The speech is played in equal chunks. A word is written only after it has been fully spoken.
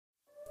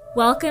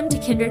Welcome to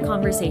Kindred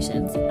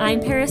Conversations. I'm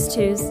Paris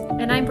Tews.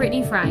 And I'm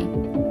Brittany Fry.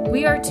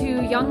 We are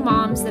two young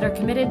moms that are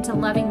committed to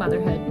loving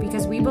motherhood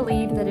because we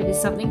believe that it is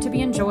something to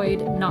be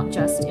enjoyed, not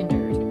just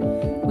endured.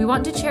 We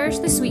want to cherish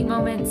the sweet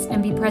moments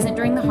and be present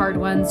during the hard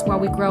ones while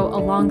we grow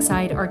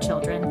alongside our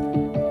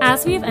children.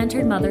 As we have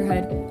entered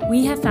motherhood,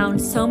 we have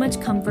found so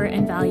much comfort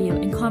and value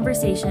in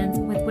conversations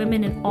with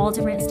women in all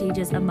different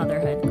stages of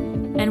motherhood.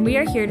 And we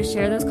are here to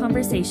share those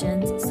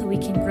conversations so we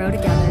can grow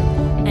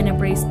together and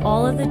embrace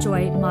all of the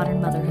joy modern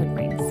motherhood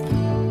brings.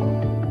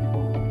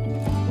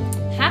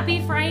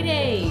 Happy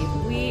Friday!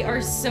 We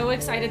are so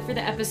excited for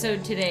the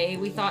episode today.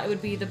 We thought it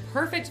would be the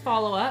perfect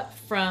follow-up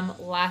from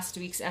last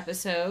week's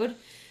episode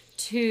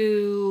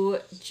to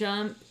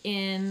jump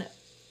in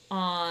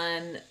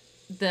on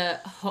the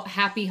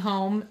happy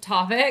home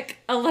topic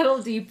a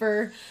little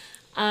deeper.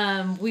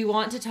 We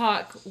want to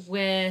talk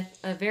with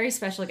a very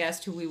special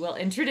guest who we will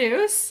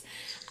introduce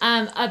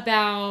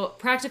about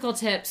practical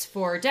tips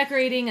for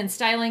decorating and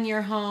styling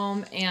your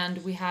home.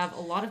 And we have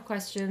a lot of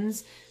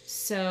questions,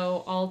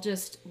 so I'll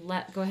just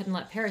go ahead and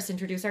let Paris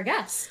introduce our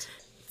guest.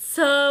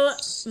 So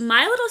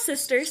my little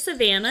sister,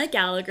 Savannah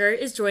Gallagher,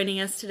 is joining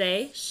us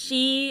today.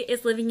 She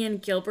is living in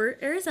Gilbert,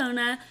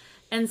 Arizona,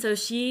 and so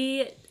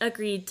she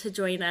agreed to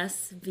join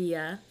us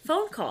via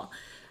phone call.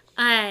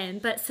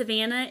 But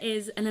Savannah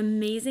is an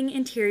amazing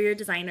interior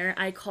designer.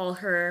 I call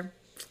her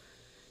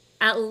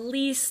at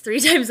least 3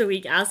 times a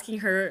week asking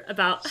her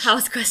about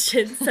house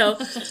questions, so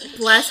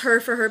bless her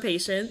for her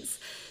patience.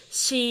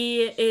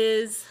 She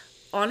is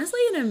honestly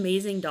an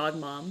amazing dog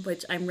mom,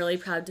 which I'm really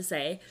proud to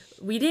say.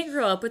 We didn't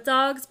grow up with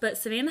dogs, but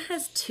Savannah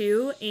has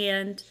 2,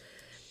 and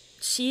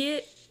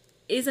she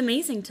is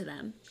amazing to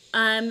them.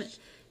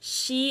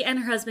 She and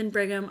her husband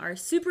Brigham are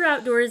super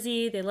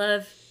outdoorsy. They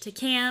love to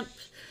camp.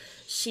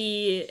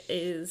 She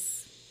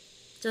is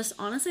just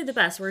honestly the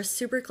best. We're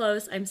super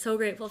close. I'm so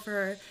grateful for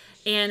her.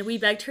 And we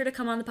begged her to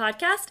come on the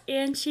podcast,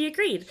 and she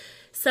agreed.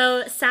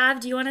 So, Sav,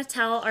 do you want to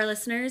tell our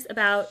listeners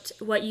about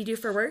what you do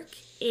for work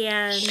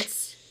and,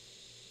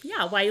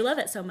 why you love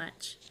it so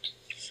much?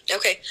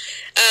 Okay.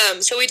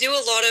 So we do a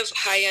lot of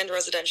high-end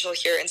residential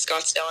here in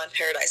Scottsdale and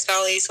Paradise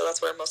Valley, so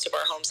that's where most of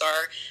our homes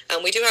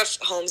are. We do have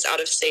homes out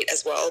of state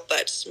as well,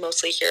 but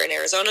mostly here in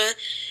Arizona.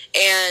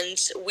 And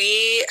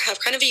we have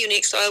kind of a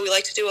unique style. We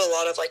like to do a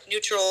lot of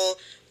neutral,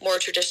 more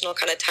traditional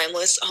kind of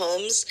timeless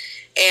homes.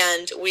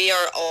 And we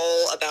are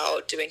all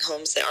about doing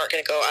homes that aren't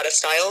going to go out of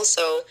style.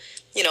 So,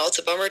 it's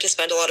a bummer to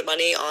spend a lot of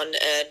money on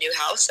a new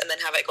house and then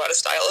have it go out of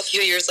style a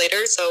few years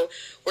later. So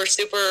we're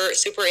super,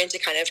 super into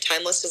kind of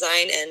timeless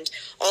design, and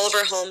all of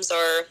our homes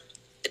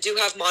do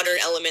have modern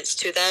elements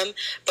to them,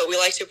 but we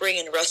like to bring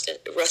in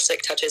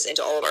rustic touches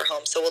into all of our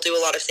homes. So we'll do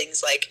a lot of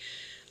things like,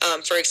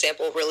 for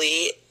example,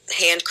 really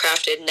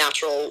handcrafted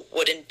natural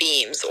wooden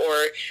beams,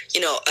 or,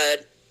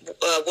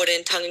 a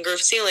wooden tongue and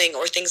groove ceiling,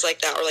 or things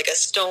like that, or like a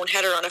stone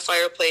header on a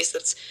fireplace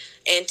that's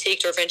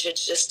antiqued or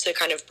vintage, just to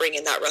kind of bring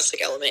in that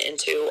rustic element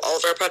into all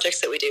of our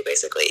projects that we do,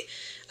 basically.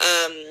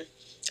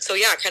 So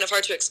yeah, kind of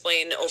hard to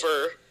explain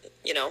over,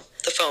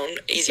 the phone.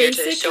 Easier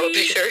basically, to show a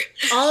picture.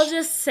 I'll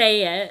just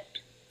say it.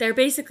 They're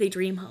basically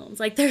dream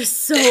homes. They're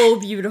so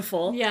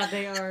beautiful. Yeah,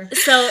 they are.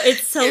 So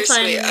it's so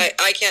fun.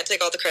 I can't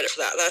take all the credit for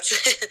that.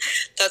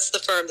 That's the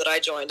firm that I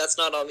joined. That's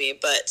not all me,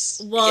 but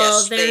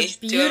yes, they're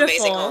beautiful. Do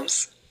amazing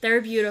homes. They're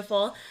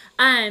beautiful.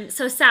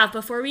 So Sav,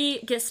 before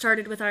we get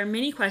started with our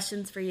mini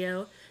questions for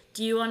you,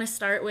 do you want to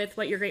start with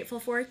what you're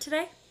grateful for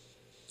today?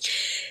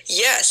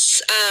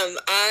 Yes.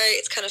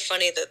 It's kind of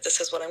funny that this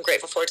is what I'm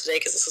grateful for today,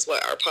 because this is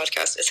what our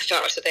podcast is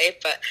about today,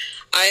 but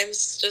I'm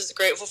just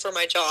grateful for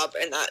my job,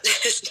 and that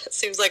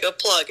seems like a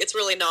plug. It's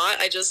really not.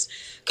 I just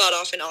got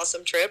off an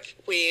awesome trip.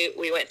 We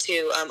went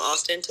to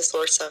Austin to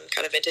source some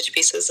kind of vintage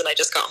pieces, and I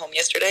just got home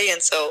yesterday,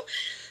 and so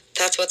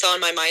that's what's on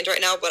my mind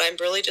right now. But I'm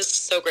really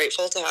just so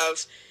grateful to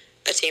have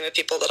a team of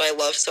people that I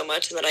love so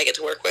much and that I get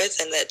to work with,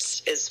 and that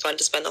is fun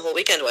to spend the whole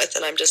weekend with.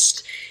 And it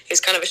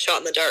was kind of a shot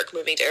in the dark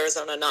moving to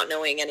Arizona, not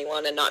knowing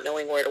anyone and not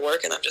knowing where to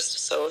work. And I'm just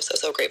so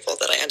grateful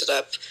that I ended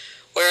up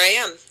where I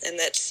am, and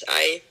that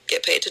I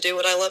get paid to do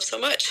what I love so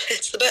much.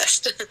 It's the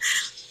best.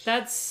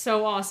 That's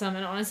so awesome.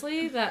 And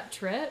honestly, that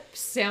trip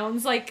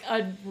sounds like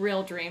a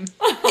real dream.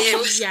 It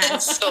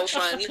was so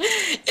fun.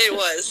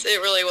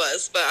 It really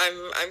was. But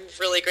I'm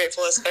really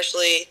grateful,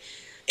 especially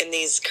in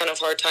these kind of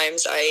hard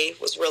times. I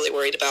was really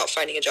worried about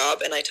finding a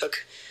job, and I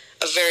took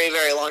a very,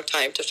 very long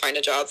time to find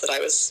a job that I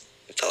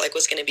felt like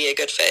was going to be a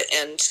good fit,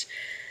 and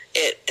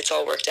it's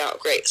all worked out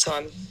great. So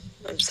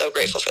I'm so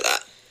grateful for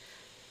that.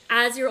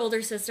 As your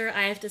older sister,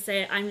 I have to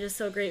say I'm just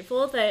so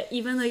grateful that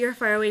even though you're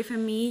far away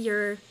from me,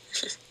 you're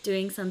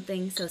doing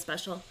something so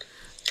special.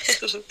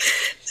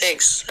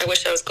 Thanks. I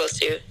wish I was close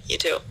to you. You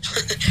too.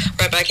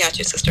 Right back at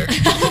you, sister.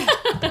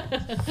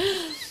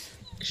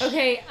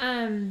 Okay,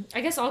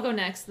 I guess I'll go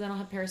next, then I'll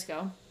have Paris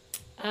go.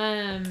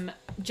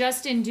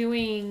 Just in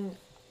doing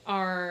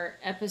our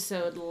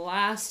episode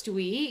last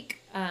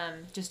week,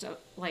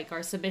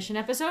 our submission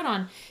episode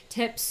on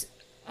tips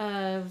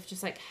of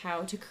just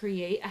how to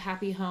create a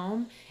happy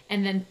home,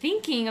 and then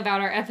thinking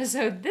about our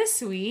episode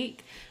this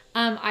week,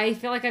 I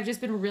feel like I've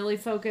just been really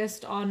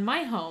focused on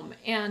my home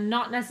and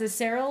not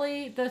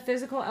necessarily the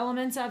physical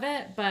elements of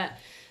it, but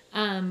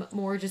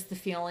more just the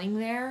feeling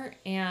there.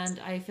 And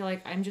I feel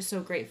like I'm just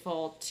so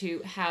grateful to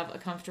have a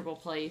comfortable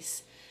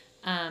place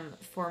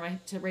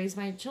to raise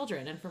my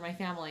children and for my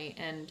family.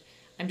 And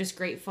I'm just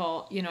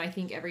grateful, I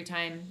think every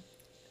time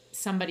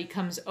somebody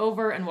comes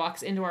over and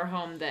walks into our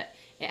home that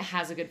it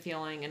has a good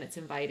feeling and it's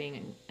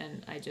inviting.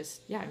 And I'm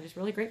just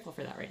really grateful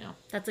for that right now.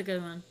 That's a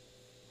good one.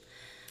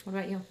 What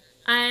about you?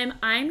 I'm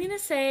going to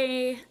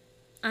say,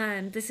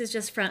 this is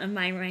just front of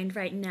my mind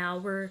right now.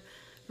 We're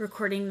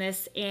recording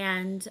this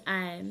and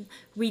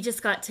we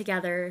just got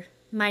together,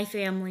 my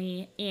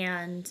family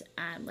and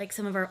like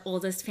some of our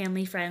oldest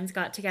family friends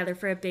got together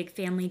for a big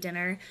family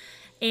dinner.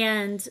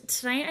 And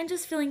tonight I'm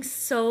just feeling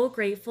so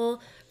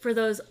grateful for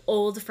those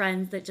old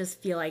friends that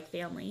just feel like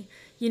family.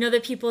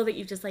 The people that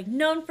you've just like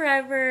known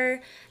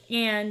forever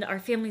and our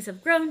families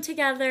have grown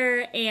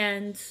together.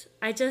 And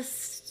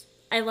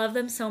I love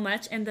them so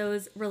much. And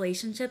those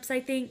relationships, I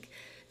think,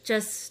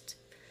 just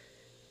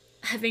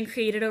have been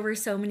created over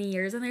so many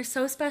years. And they're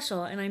so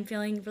special. And I'm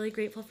feeling really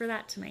grateful for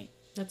that tonight.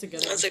 That's a good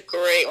one. That's a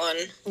great one.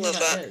 Love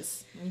that. It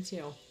is. Me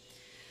too.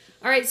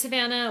 All right,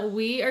 Savannah,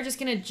 we are just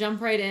going to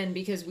jump right in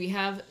because we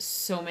have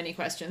so many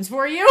questions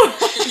for you.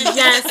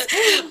 Yes.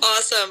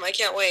 Awesome. I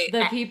can't wait.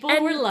 The people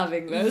were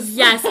loving this.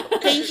 Yes.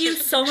 Thank you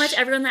so much,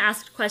 everyone that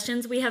asked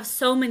questions. We have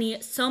so many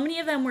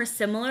of them were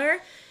similar,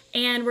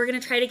 and we're going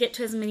to try to get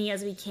to as many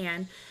as we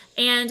can.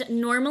 And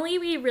normally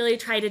we really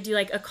try to do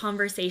like a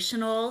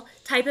conversational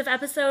type of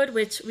episode,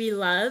 which we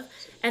love.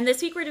 And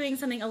this week we're doing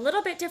something a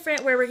little bit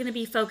different where we're going to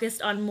be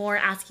focused on more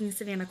asking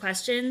Savannah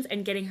questions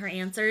and getting her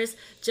answers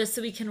just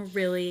so we can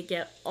really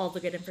get all the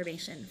good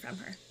information from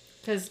her.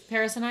 Because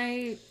Paris and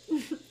I,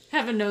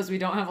 heaven knows we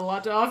don't have a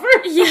lot to offer.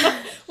 Yeah.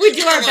 We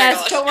do our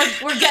best, but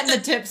we're getting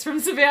the tips from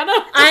Savannah.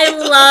 I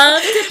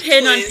love to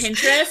pin on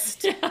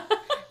Pinterest. Yeah.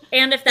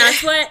 And if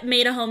that's what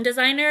made a home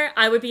designer,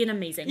 I would be an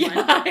amazing one.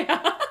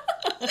 Yeah.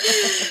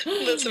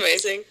 That's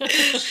amazing.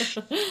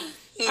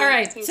 All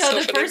right. So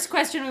the funny. first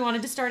question we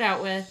wanted to start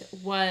out with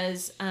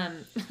was,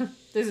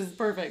 this is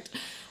perfect.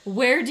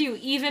 Where do you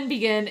even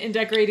begin in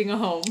decorating a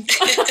home?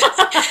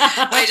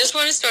 I just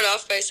want to start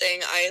off by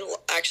saying I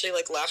actually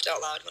laughed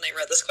out loud when I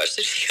read this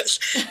question because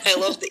I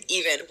love the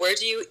even. Where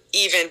do you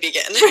even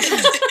begin?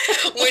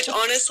 Which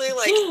honestly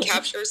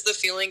captures the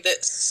feeling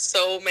that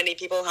so many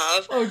people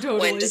have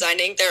when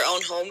designing their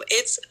own home.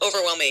 It's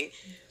overwhelming.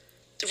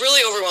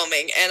 Really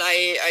overwhelming, and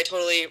I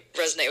totally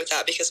resonate with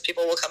that because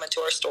people will come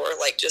into our store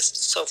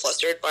just so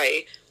flustered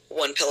by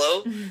one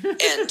pillow,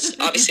 and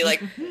obviously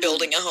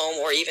building a home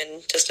or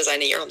even just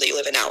designing your home that you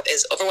live in now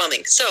is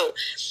overwhelming. So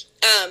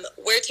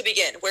where to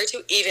begin? Where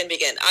to even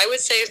begin? I would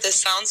say, if this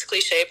sounds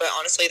cliche, but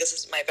honestly this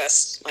is my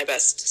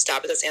best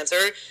stab at this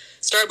answer,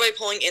 start by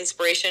pulling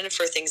inspiration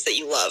for things that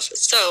you love.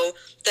 So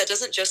that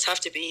doesn't just have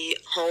to be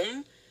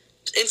home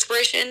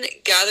inspiration.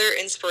 Gather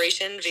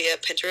inspiration via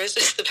Pinterest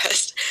is the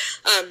best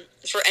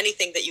for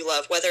anything that you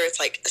love, whether it's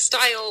a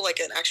style,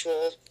 an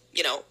actual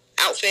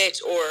outfit,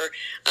 or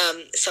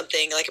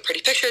something like a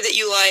pretty picture that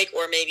you like,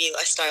 or maybe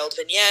a styled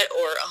vignette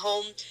or a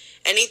home.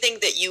 Anything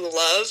that you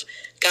love,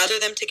 gather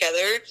them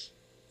together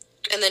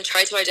and then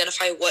try to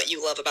identify what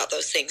you love about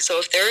those things. So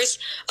if there's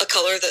a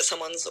color that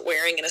someone's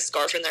wearing in a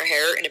scarf in their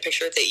hair in a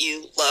picture that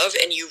you love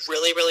and you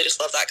really, really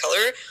just love that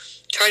color,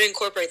 try to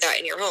incorporate that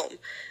in your home.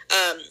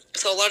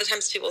 So a lot of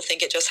times people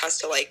think it just has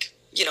to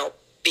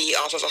be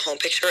off of a home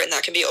picture, and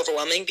that can be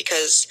overwhelming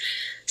because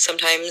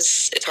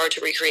sometimes it's hard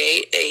to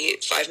recreate a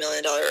 $5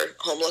 million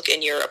home look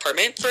in your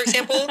apartment, for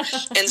example.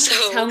 And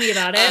so tell me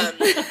about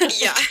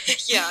it.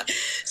 Yeah.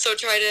 So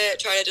try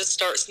to just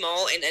start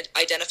small and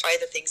identify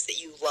the things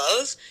that you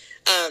love,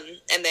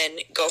 and then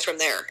go from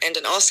there. And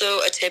then also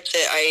a tip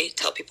that I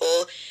tell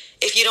people: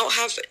 if you don't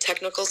have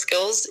technical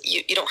skills,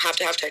 you don't have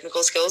to have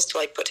technical skills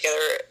to put together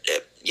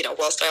a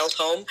well-styled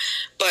home,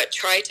 but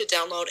try to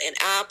download an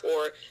app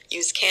or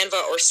use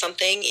Canva or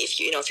something. If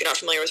you're not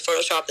familiar with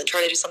Photoshop, then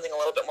try to do something a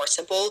little bit more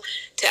simple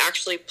to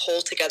actually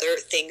pull together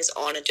things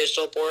on a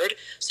digital board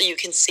so you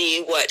can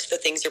see what the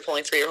things you're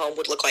pulling through your home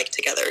would look like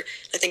together.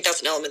 I think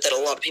that's an element that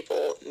a lot of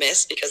people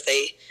miss because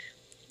they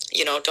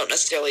don't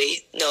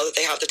necessarily know that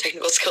they have the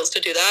technical skills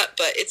to do that,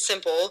 but it's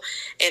simple.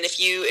 And if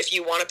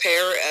you want to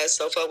pair a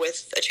sofa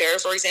with a chair,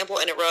 for example,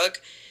 and a rug,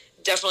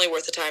 definitely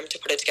worth the time to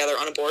put it together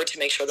on a board to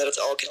make sure that it's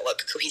all going to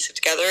look cohesive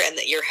together and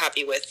that you're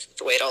happy with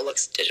the way it all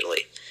looks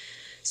digitally.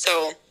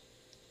 So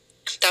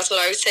that's what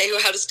I would say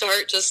how to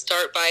start. Just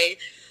start by,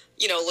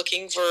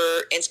 looking for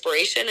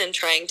inspiration and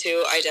trying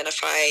to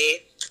identify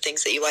the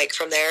things that you like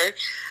from there.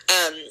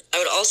 I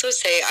would also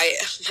say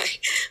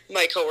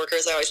my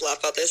coworkers, I always laugh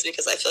about this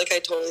because I feel like I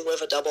totally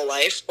live a double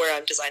life where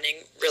I'm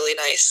designing really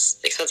nice,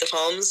 expensive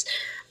homes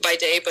by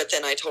day, but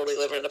then I totally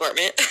live in an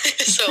apartment.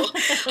 So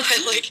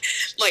I'm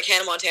like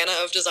Hannah Montana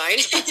of design.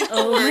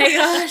 Oh my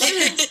gosh.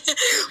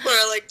 Where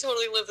I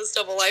totally live this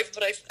double life.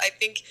 But I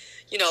think,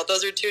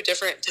 those are two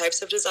different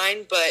types of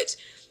design, but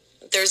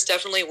there's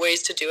definitely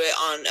ways to do it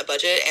on a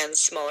budget and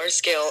smaller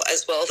scale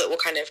as well that we'll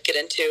kind of get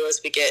into as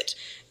we get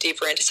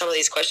deeper into some of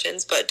these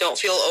questions. But don't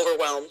feel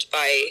overwhelmed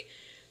by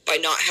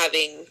not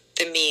having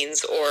the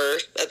means or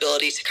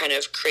ability to kind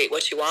of create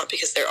what you want,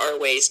 because there are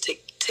ways to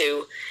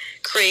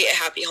create a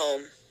happy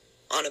home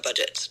on a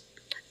budget.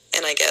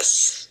 And I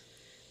guess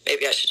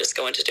maybe I should just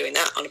go into doing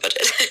that on a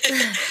budget.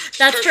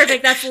 That's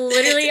perfect. That's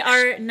literally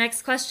our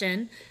next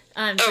question.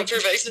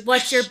 Perfect.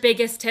 What's your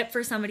biggest tip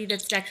for somebody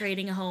that's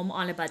decorating a home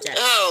on a budget?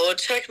 Oh,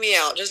 check me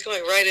out. Just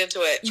going right into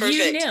it. Perfect.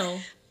 You knew.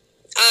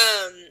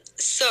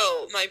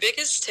 So my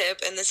biggest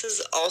tip, and this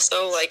is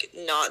also like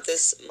not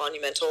this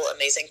monumental,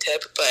 amazing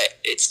tip, but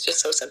it's just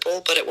so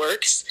simple, but it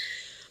works.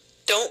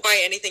 Don't buy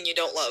anything you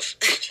don't love.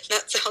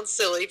 That sounds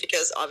silly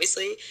because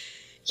obviously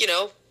you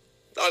don't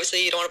want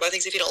to buy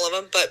things if you don't love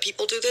them, but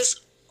people do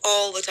this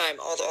all the time,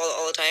 all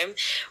the time.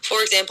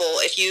 For example,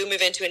 if you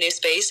move into a new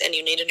space and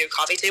you need a new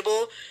coffee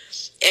table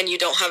and you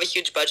don't have a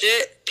huge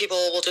budget,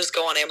 people will just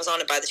go on Amazon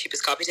and buy the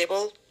cheapest coffee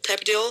table type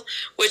of deal,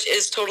 which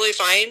is totally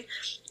fine.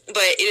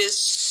 But it is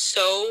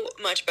so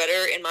much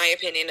better, in my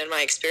opinion, in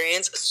my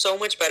experience, so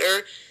much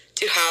better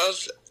to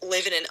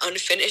live in an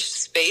unfinished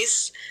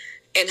space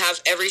and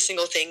have every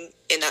single thing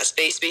in that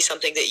space be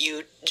something that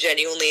you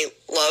genuinely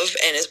love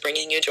and is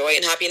bringing you joy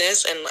and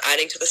happiness and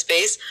adding to the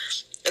space,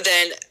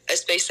 than a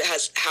space that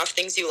has half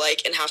things you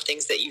like and half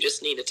things that you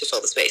just needed to fill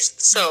the space.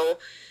 So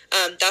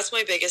that's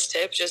my biggest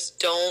tip. Just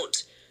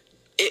don't,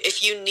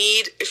 if you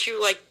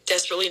like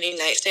desperately need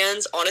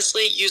nightstands,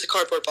 honestly, use a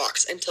cardboard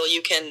box until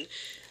you can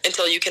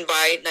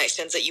buy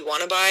nightstands that you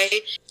want to buy.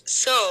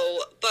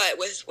 So, but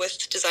with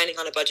designing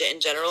on a budget in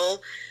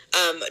general,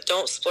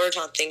 don't splurge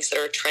on things that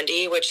are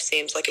trendy, which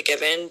seems like a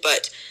given,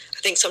 but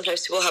I think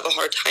sometimes people have a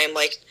hard time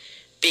like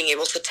being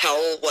able to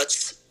tell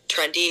what's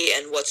trendy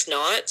and what's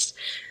not.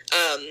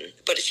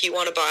 But if you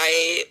want to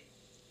buy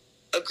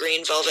a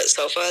green velvet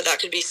sofa, that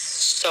could be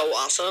so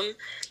awesome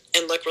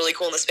and look really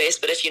cool in the space.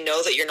 But if you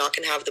know that you're not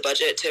going to have the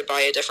budget to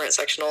buy a different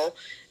sectional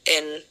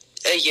in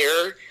a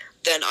year,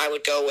 then I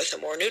would go with a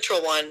more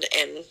neutral one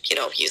and,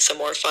 use some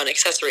more fun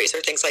accessories or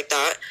things like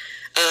that.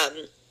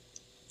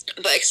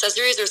 But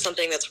accessories are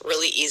something that's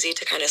really easy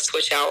to kind of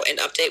switch out and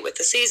update with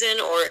the season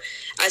or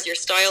as your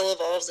style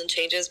evolves and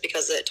changes,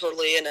 because it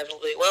totally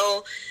inevitably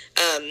will.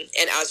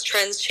 And as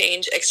trends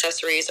change,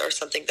 accessories are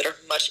something that are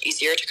much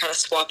easier to kind of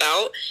swap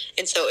out.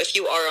 And so if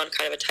you are on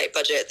kind of a tight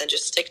budget, then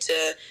just stick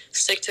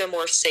to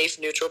more safe,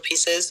 neutral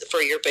pieces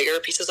for your bigger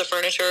pieces of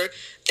furniture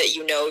that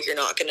you're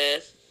not going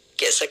to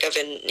get sick of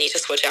and need to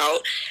switch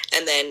out.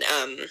 And then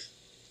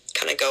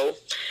kind of go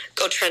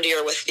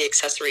trendier with the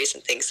accessories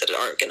and things that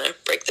aren't going to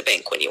break the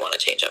bank when you want to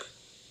change them.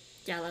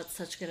 Yeah, that's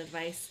such good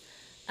advice.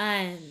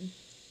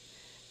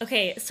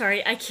 Okay,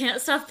 sorry, I can't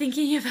stop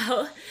thinking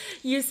about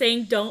you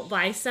saying don't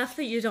buy stuff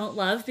that you don't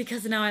love,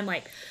 because now I'm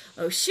like,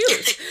 oh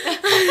shoot.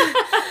 I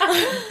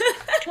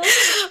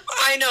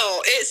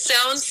know, it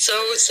sounds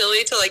so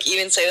silly to like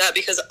even say that,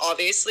 because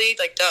obviously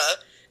like duh,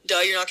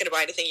 you're not going to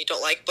buy anything you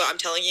don't like, but I'm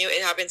telling you,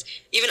 it happens.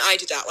 Even I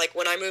do that. Like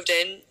when I moved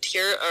in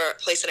here, or a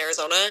place in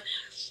Arizona,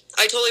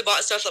 I totally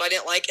bought stuff that I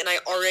didn't like, and I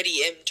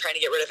already am trying to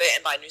get rid of it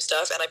and buy new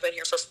stuff, and I've been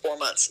here for 4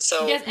 months.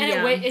 So yes,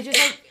 and it's just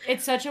like,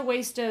 it's such a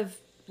waste of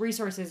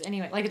resources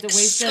anyway. Like it's a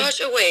waste of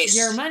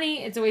your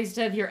money. It's a waste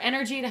of your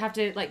energy to have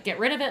to like get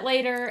rid of it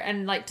later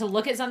and like to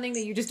look at something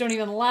that you just don't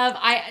even love.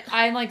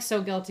 I'm like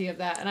so guilty of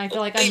that, and I feel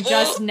like I'm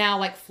just now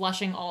like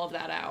flushing all of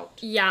that out.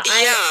 Yeah.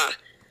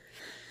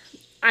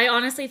 I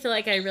honestly feel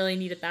like I really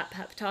needed that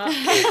pep talk.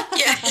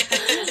 Yeah.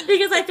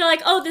 Because I feel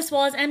like, oh, this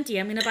wall is empty.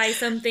 I'm going to buy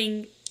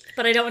something,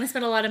 but I don't want to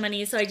spend a lot of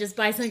money, so I just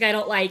buy something I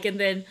don't like, and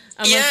then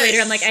a month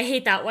later I'm like, I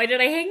hate that. Why did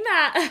I hang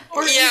that?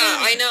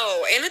 I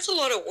know. And it's a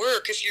lot of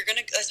work if you're going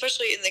to,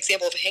 especially in the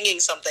example of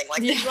hanging something.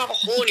 Like, if you have a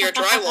hole in your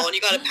drywall and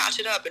you got to patch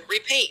it up and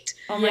repaint.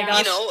 Oh my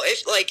gosh.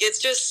 If like,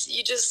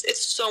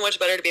 it's so much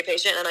better to be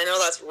patient. And I know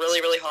that's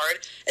really, really hard,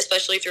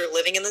 especially if you're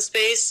living in the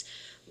space.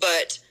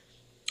 But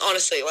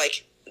honestly,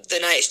 like, the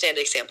nightstand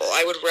example,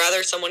 I would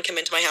rather someone come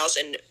into my house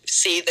and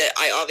see that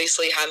I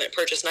obviously haven't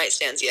purchased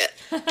nightstands yet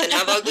than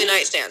have ugly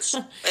nightstands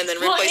and then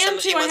replace them a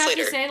few months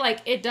later. I have to say, like,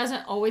 it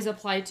doesn't always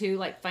apply to,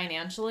 like,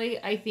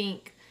 financially. I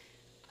think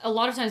a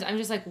lot of times I'm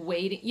just, like,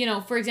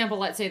 waiting. For example,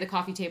 let's say the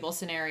coffee table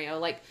scenario.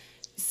 Like,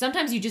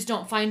 sometimes you just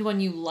don't find one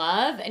you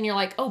love, and you're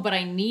like, oh, but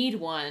I need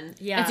one.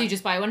 Yeah. And so you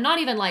just buy one. Not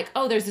even like,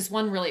 oh, there's this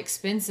one really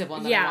expensive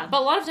one that I want.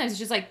 But a lot of times it's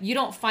just like, you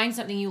don't find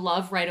something you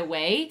love right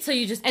away. So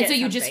you just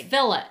you just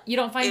fill it. You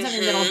don't find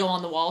something that'll go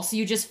on the wall, so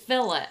you just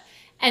fill it.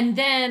 And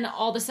then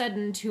all of a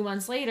sudden, 2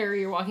 months later,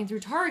 you're walking through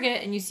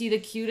Target and you see the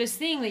cutest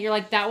thing that you're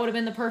like, that would have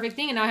been the perfect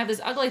thing. And now I have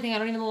this ugly thing I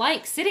don't even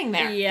like sitting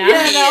there. Yeah.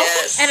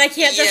 Yes. And I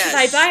can't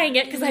justify buying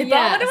it because I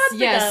bought what I want.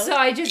 Yes. So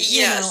I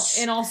just,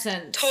 in all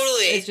sense,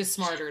 totally, it's just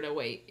smarter to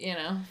wait,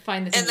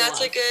 find the thing. And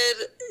that's a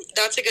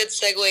good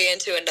segue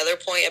into another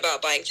point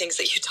about buying things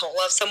that you don't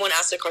love. Someone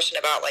asked a question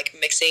about like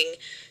mixing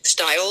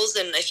styles.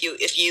 And if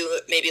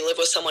you maybe live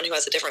with someone who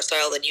has a different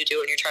style than you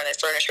do and you're trying to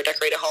furnish or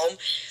decorate a home,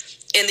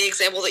 in the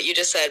example that you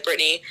just said,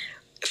 Brittany,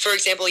 for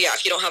example,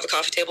 if you don't have a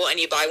coffee table and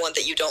you buy one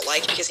that you don't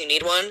like because you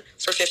need one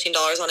for $15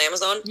 on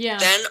Amazon,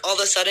 then all of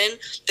a sudden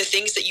the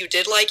things that you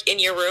did like in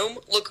your room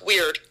look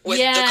weird with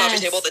the coffee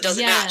table that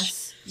doesn't match.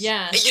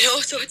 Yeah.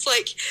 So it's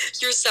like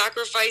you're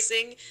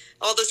sacrificing,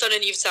 all of a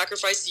sudden you've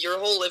sacrificed your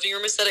whole living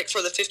room aesthetic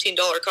for the $15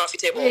 coffee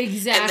table.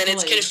 Exactly. And then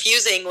it's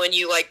confusing when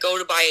you like go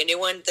to buy a new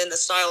one, then the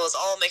style is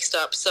all mixed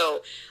up.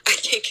 So I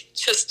think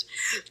just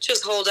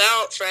hold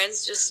out,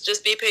 friends.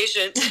 Just be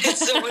patient.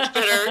 It's so much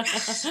better.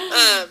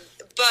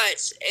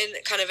 But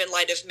in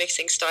light of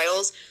mixing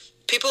styles,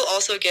 people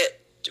also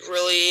get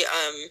really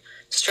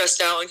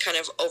stressed out and kind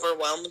of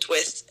overwhelmed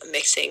with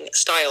mixing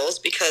styles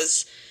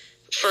because,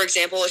 for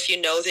example, if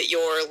you know that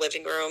your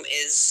living room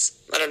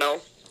is, I don't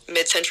know,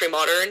 mid-century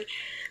modern,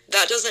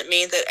 that doesn't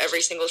mean that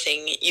every single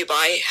thing you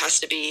buy has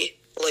to be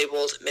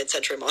labeled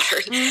mid-century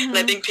modern. Mm-hmm. And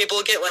I think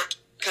people get like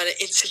kind of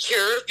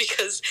insecure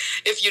because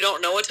if you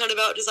don't know a ton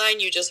about design,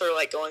 you just are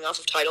like going off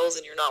of titles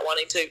and you're not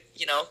wanting to,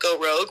 go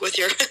rogue with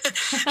your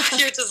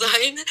your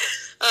design.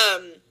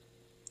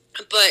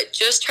 But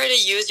just try to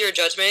use your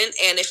judgment,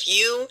 and if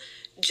you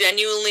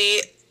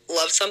genuinely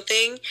love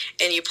something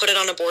and you put it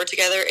on a board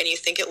together and you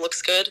think it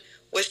looks good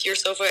with your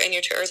sofa and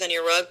your chairs and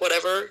your rug,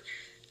 whatever,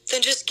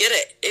 then just get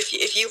it.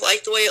 If you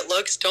like the way it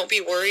looks, don't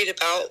be worried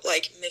about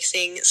like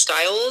mixing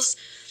styles,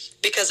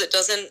 because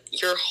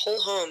your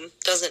whole home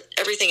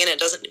everything in it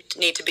doesn't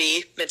need to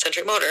be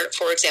mid-century modern,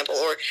 for example,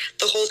 or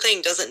the whole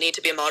thing doesn't need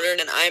to be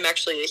modern. And I'm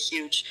actually a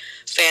huge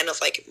fan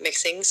of like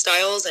mixing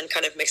styles and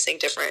kind of mixing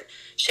different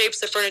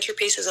shapes of furniture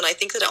pieces. And I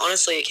think that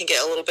honestly, it can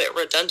get a little bit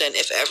redundant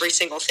if every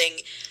single thing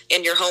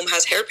in your home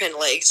has hairpin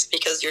legs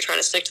because you're trying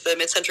to stick to the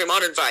mid-century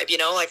modern vibe,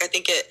 Like I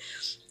think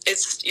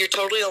you're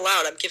totally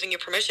allowed. I'm giving you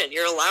permission.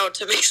 You're allowed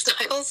to mix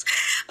styles.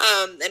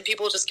 And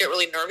people just get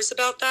really nervous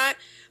about that.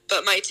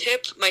 But my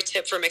tip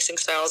for mixing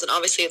styles, and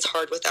obviously it's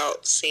hard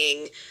without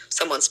seeing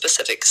someone's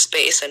specific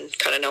space and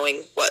kind of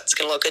knowing what's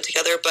going to look good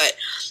together, but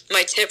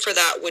my tip for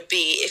that would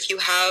be if you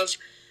have,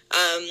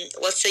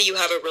 let's say you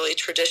have a really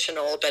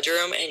traditional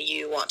bedroom and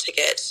you want to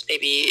get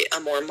maybe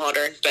a more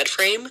modern bed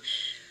frame,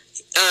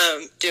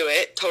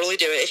 totally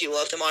do it if you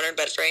love the modern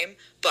bed frame.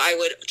 But I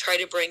would try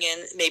to bring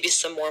in maybe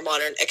some more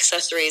modern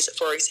accessories,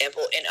 for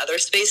example, in other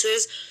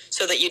spaces,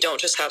 so that you don't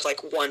just have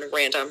like one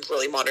random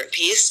really modern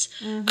piece.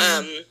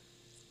 Mm-hmm.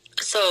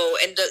 So,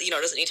 and it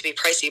doesn't need to be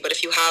pricey, but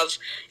if you have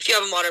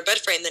a modern bed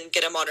frame, then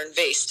get a modern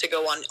vase to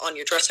go on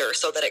your dresser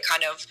so that it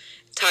kind of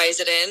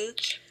ties it in.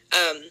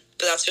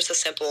 But that's just a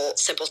simple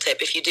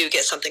tip. If you do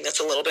get something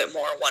that's a little bit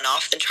more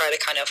one-off, then try to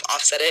kind of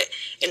offset it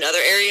in other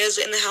areas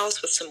in the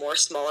house with some more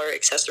smaller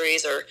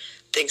accessories or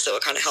things that will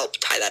kind of help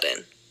tie that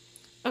in.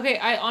 Okay,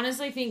 I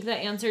honestly think that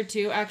answer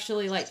too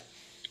actually like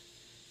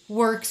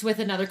works with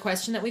another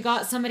question that we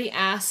got. Somebody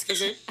asked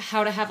mm-hmm.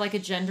 how to have like a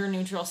gender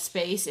neutral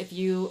space if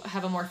you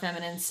have a more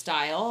feminine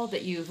style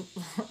that you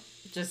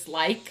just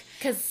like.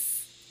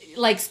 Because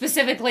like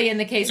specifically in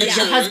the case that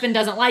your husband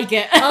doesn't like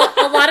it.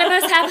 A lot of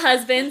us have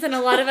husbands, and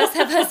a lot of us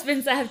have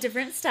husbands that have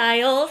different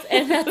styles,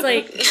 and that's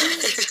like,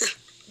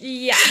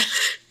 yeah.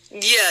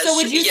 Yes. So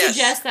would you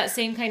suggest that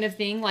same kind of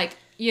thing? Like,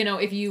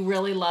 if you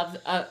really love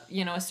a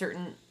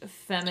certain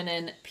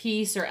feminine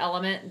piece or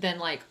element, then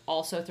like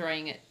also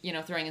throwing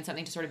in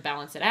something to sort of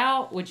balance it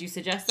out. Would you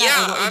suggest that? Yeah,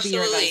 or what would absolutely.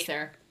 be your advice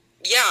there?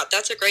 Yeah,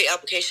 that's a great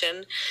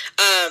application.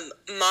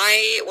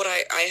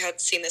 I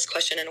had seen this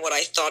question, and what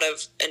I thought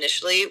of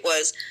initially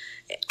was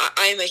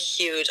I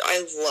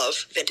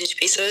love vintage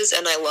pieces,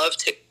 and I love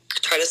to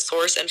try to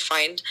source and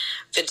find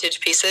vintage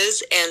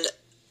pieces, and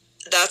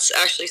that's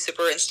actually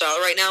super in style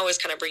right now, is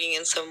kind of bringing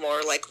in some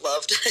more like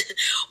loved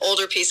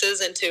older pieces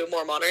into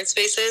more modern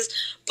spaces.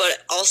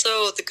 But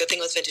also the good thing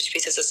with vintage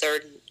pieces is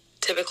they're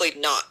typically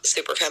not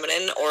super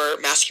feminine or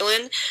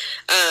masculine.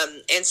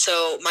 And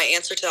so my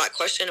answer to that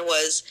question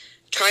was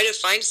try to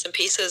find some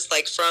pieces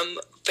like from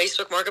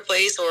Facebook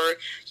Marketplace or,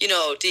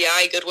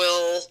 DI,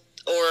 Goodwill,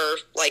 or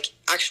like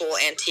actual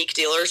antique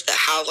dealers that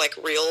have like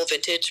real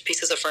vintage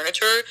pieces of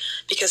furniture,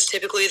 because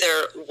typically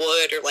they're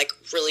wood or like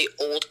really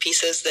old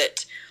pieces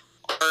that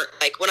aren't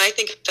like, when I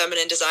think of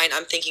feminine design,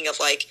 I'm thinking of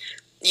like,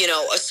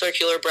 a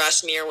circular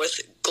brass mirror with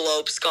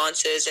globe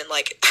sconces and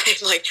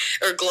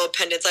or globe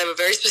pendants. I have a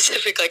very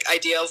specific like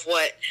idea of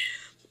what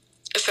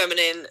a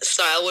feminine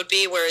style would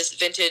be. Whereas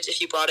vintage,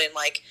 if you brought in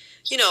like,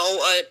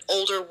 an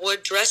older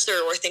wood dresser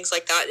or things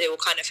like that, it will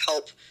kind of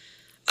help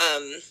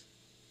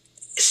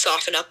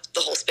soften up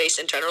the whole space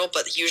in general.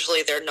 But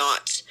usually they're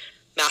not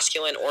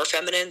masculine or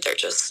feminine. They're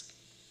just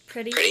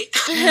pretty.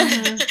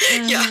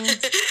 Mm-hmm. Yeah.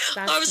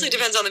 That's obviously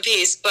depends on the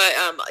piece, but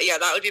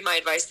that would be my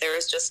advice there,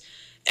 is just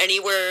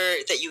anywhere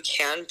that you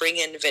can bring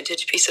in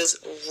vintage pieces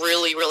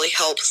really, really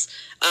helps.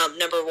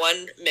 Number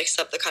one, mix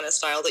up the kind of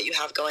style that you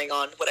have going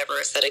on, whatever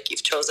aesthetic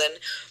you've chosen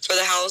for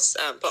the house,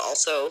 but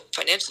also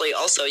financially,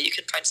 you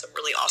can find some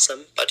really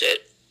awesome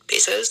budget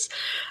pieces.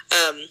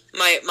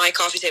 My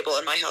coffee table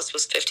in my house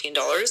was $15,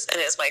 and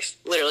it's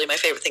literally my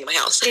favorite thing in my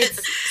house. It's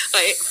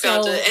I so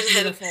found it, and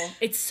beautiful.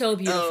 It's so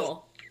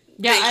beautiful.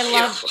 Yeah, Thank you.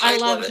 I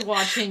love loved it.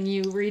 watching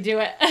you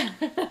redo it.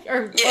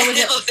 Or Yeah, was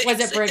no, it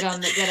thanks. Brigham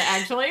that did it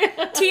actually?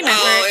 Team Oh,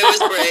 effort. it was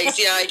Briggs.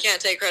 Yeah, I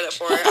can't take credit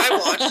for it. I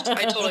watched.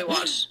 I totally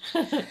watched.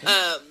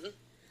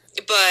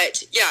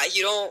 But yeah,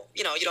 you don't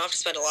have to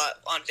spend a lot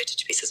on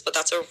vintage pieces, but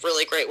that's a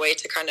really great way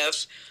to kind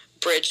of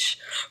bridge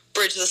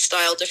the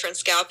style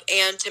difference gap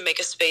and to make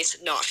a space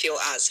not feel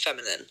as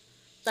feminine.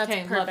 That's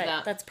Okay, perfect. love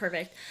that. That's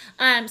perfect.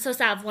 So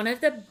Sav, one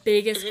of the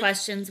biggest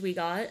questions we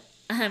got,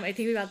 I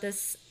think we got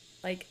this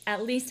like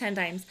at least 10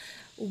 times.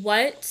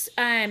 What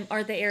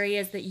are the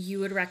areas that you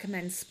would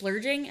recommend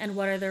splurging, and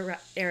what are the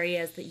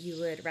areas that you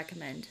would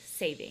recommend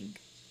saving?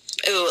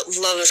 Ooh,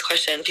 love this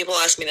question. People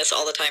ask me this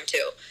all the time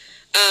too.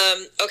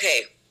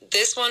 Okay,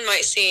 this one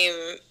might seem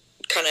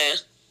kind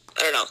of,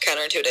 I don't know,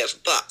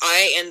 counterintuitive, but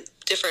I and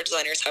different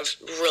designers have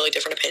really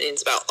different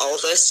opinions about all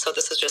of this, so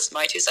this is just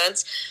my 2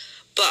 cents.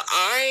 But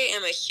I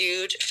am a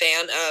huge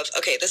fan of,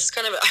 okay, this is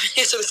kind of, I'm going to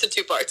answer this in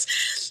 2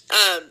 parts.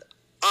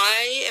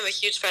 I am a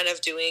huge fan of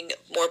doing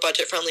more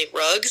budget-friendly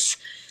rugs,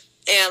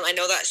 and I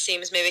know that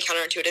seems maybe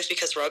counterintuitive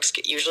because rugs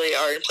usually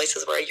are in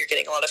places where you're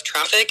getting a lot of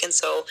traffic, and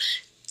so,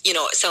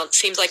 it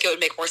seems like it would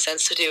make more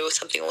sense to do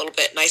something a little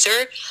bit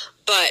nicer,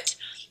 but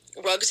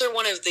rugs are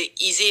one of the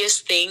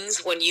easiest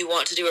things when you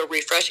want to do a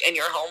refresh in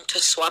your home, to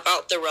swap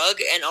out the rug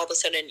and all of a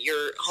sudden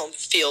your home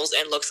feels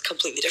and looks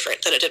completely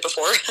different than it did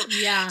before.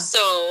 Yeah.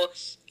 So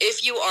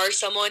if you are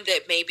someone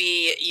that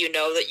maybe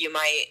that you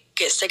might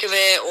get sick of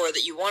it, or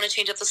that you want to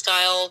change up the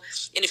style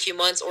in a few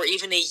months or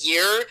even a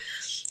year,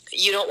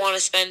 you don't want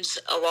to spend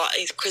a lot,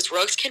 because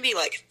rugs can be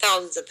like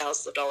thousands and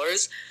thousands of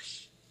dollars.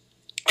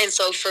 And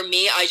so for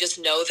me, I just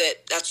know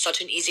that that's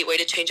such an easy way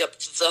to change up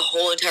the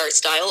whole entire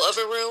style of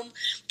a room,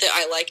 that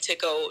I like to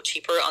go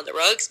cheaper on the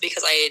rugs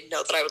because I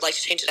know that I would like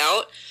to change it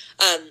out.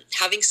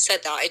 Having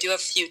said that, I do have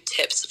a few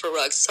tips for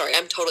rugs. Sorry,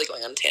 I'm totally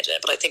going on a tangent,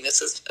 but I think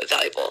this is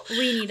valuable.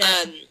 We need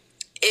it.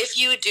 If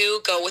you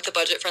do go with a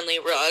budget-friendly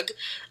rug,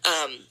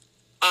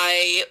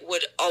 I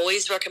would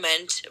always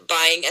recommend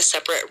buying a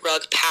separate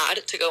rug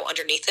pad to go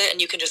underneath it,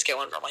 and you can just get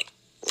one from like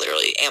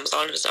literally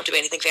Amazon. It doesn't have to be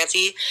anything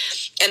fancy.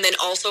 And then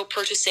also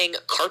purchasing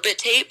carpet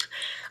tape.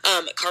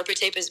 Carpet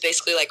tape is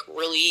basically like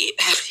really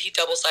heavy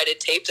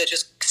double-sided tape that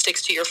just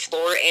sticks to your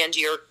floor and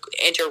your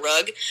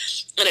rug,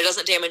 and it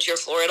doesn't damage your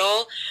floor at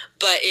all,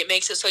 but it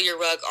makes it so your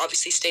rug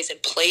obviously stays in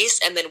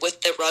place, and then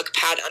with the rug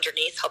pad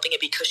underneath helping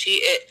it be cushy,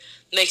 it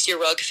makes your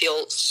rug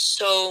feel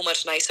so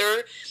much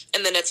nicer.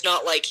 And then it's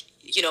not like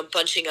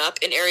bunching up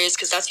in areas,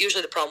 because that's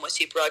usually the problem with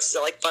cheap rugs, is they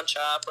like bunch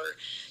up or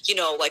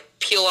like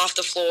peel off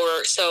the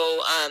floor.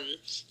 So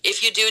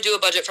if you do a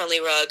budget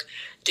friendly rug,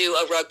 do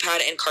a rug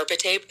pad and carpet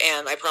tape,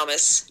 and I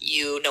promise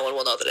you no one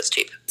will know that it's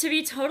cheap. To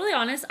be totally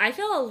honest, I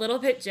feel a little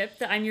bit gypped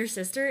that I'm your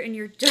sister and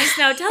you're just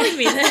now telling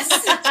me this.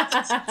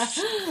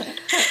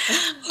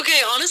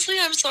 Okay, honestly,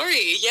 I'm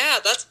sorry. Yeah,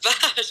 that's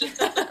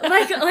bad.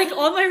 like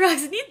all my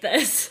rugs need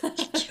this.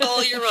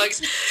 All your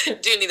rugs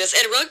do need this.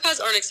 And rug pads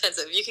aren't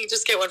expensive. You can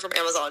just get one from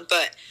Amazon,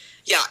 but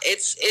yeah,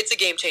 it's a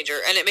game changer,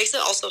 and it makes it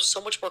also so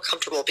much more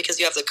comfortable because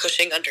you have the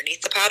cushioning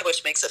underneath the pad,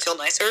 which makes it feel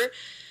nicer.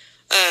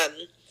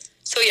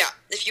 So yeah,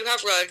 if you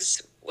have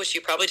rugs, which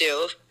you probably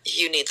do,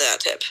 you need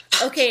that tip.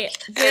 Okay.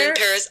 And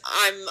Paris,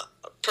 I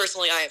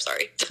am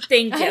sorry.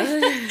 Thank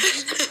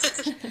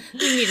you.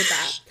 We needed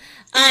that.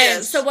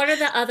 Yes. So what are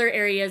the other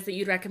areas that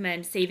you'd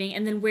recommend saving?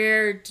 And then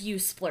where do you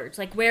splurge?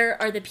 Like, where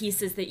are the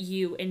pieces that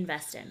you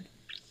invest in?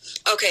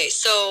 Okay,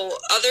 so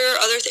other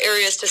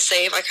areas to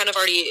save, I kind of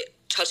already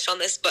touched on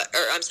this,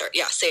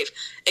 save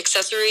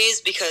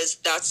accessories, because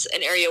that's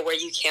an area where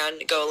you can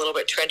go a little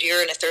bit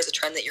trendier, and if there's a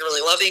trend that you're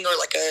really loving, or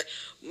like a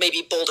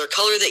maybe bolder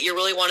color that you're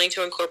really wanting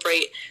to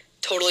incorporate,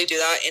 totally do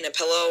that in a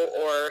pillow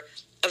or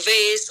a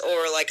vase,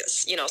 or like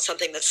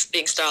something that's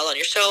being styled on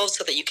your shelves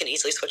so that you can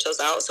easily switch those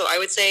out. So I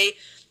would say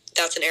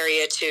that's an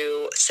area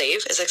to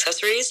save, is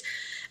accessories.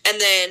 And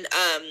then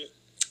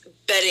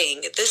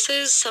bedding. This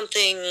is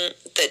something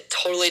that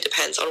totally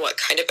depends on what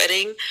kind of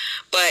bedding,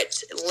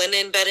 but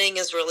linen bedding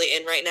is really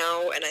in right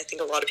now, and I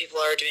think a lot of people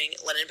are doing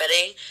linen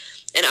bedding.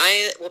 And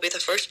I will be the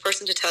first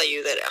person to tell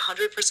you that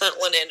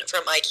 100% linen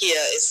from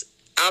IKEA is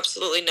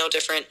absolutely no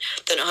different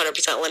than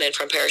 100% linen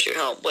from Parachute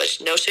Home, which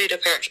no shade to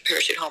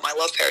Parachute Home. I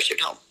love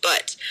Parachute Home,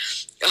 but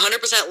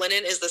 100%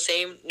 linen is the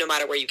same no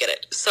matter where you get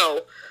it.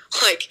 So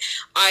like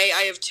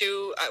I have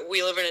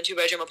we live in a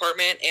 2-bedroom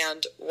apartment,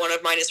 and one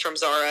of mine is from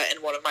Zara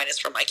and one of mine is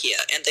from IKEA,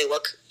 and they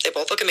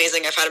both look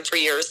amazing. I've had them for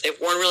years. They've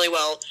worn really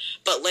well,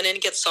 but linen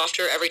gets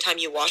softer every time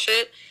you wash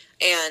it,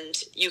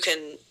 and you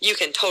can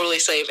totally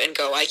save and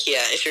go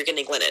IKEA if you're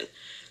getting linen.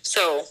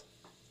 So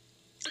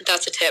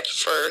that's a tip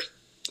for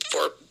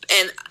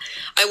and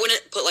I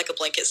wouldn't put like a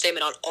blanket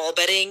statement on all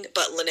bedding,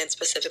 but linen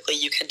specifically,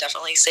 you can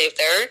definitely save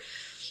there.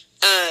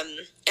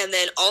 And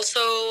then also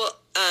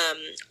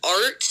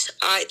art.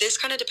 This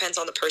kind of depends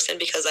on the person,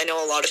 because I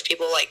know a lot of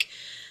people like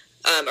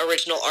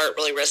original art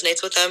really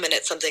resonates with them, and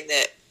it's something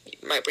that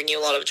might bring you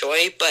a lot of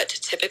joy. But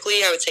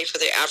typically, I would say for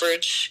the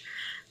average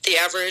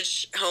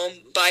home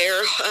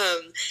buyer,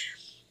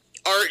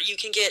 art, you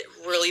can get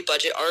really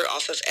budget art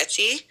off of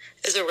Etsy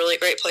is a really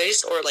great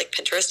place, or like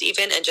Pinterest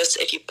even, and just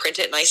if you print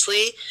it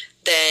nicely,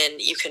 then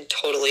you can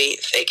totally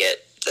fake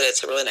it that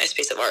it's a really nice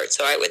piece of art.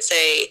 So I would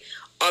say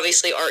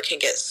obviously art can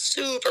get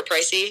super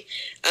pricey,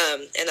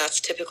 and that's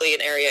typically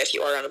an area, if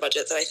you are on a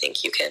budget, that I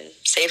think you can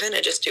save in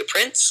and just do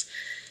prints.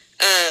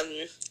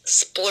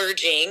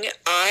 Splurging,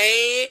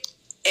 I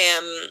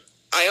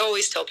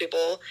always tell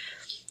people,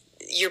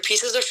 your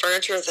pieces of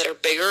furniture that are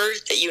bigger,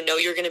 that you know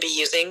you're going to be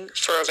using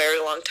for a very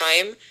long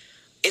time,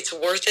 it's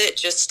worth it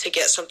just to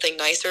get something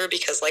nicer,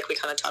 because like we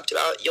kind of talked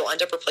about, you'll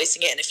end up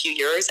replacing it in a few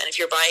years. And if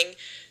you're buying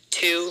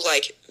two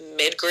like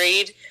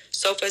mid-grade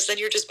sofas, then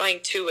you're just buying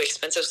two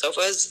expensive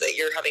sofas that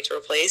you're having to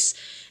replace.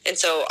 And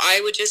so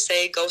I would just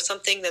say go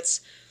something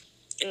that's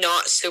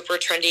not super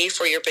trendy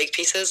for your big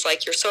pieces,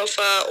 like your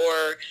sofa,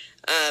 or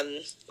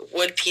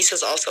wood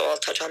pieces also. I'll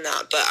touch on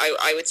that. But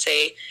I would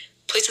say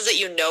places that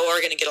you know are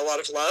going to get a lot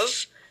of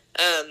love,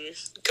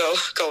 go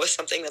with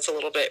something that's a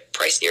little bit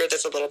pricier,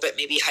 that's a little bit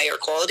maybe higher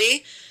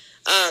quality,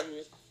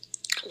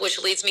 which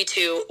leads me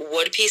to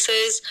wood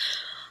pieces.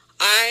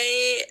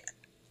 I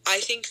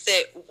think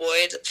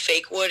that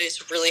fake wood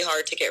is really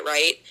hard to get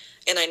right,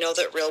 and I know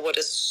that real wood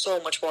is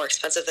so much more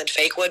expensive than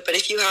fake wood, but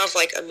if you have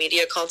like a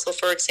media console,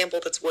 for example,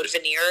 that's wood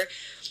veneer,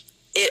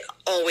 it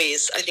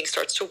always, I think,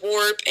 starts to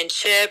warp and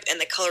chip,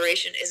 and the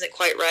coloration isn't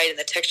quite right, and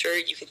the texture,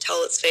 you can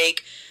tell it's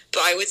fake.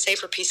 But I would say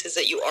for pieces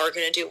that you are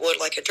going to do wood,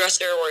 like a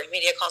dresser or a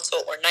media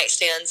console or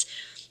nightstands,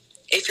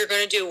 if you're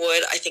going to do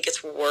wood, I think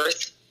it's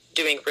worth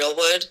doing real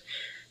wood,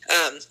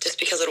 just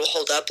because it will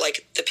hold up.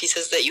 Like the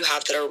pieces that you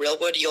have that are real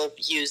wood, you'll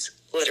use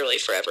literally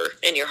forever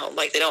in your home.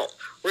 Like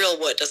real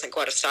wood doesn't go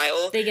out of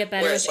style. They get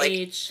better with like,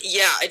 age.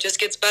 Yeah, it just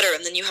gets better.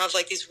 And then you have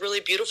like these really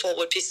beautiful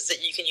wood pieces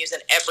that you can use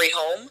in every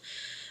home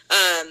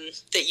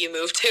that you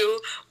move to.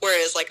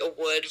 Whereas like a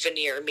wood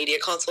veneer media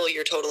console,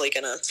 you're totally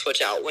going to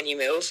switch out when you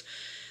move.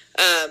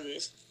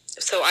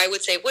 So I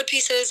would say wood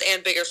pieces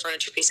and bigger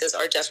furniture pieces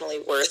are definitely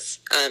worth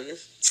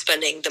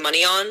spending the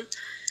money on.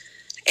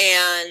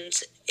 And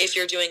if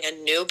you're doing a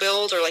new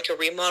build or like a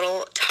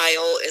remodel,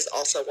 tile is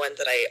also one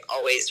that I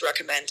always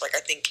recommend. Like I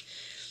think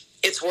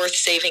it's worth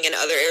saving in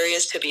other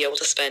areas to be able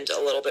to spend a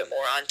little bit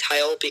more on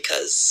tile,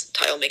 because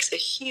tile makes a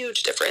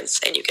huge difference,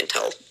 and you can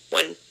tell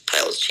when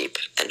tile is cheap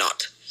and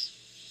not.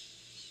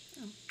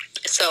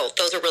 So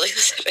those are really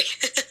specific,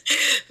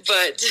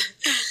 but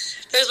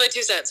there's my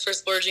 2 cents for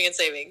splurging and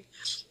saving.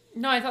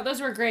 No, I thought those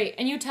were great.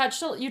 And you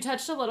touched a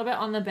little bit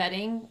on the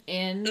bedding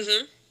in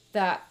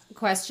that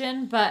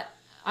question, but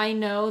I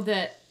know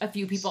that a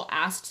few people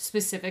asked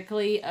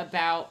specifically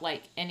about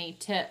like any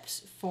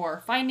tips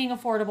for finding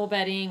affordable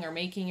bedding or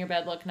making your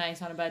bed look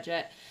nice on a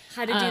budget.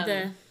 How to do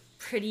the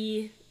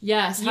pretty,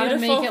 how to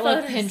make it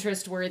look photos.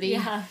 Pinterest worthy.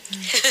 Yeah.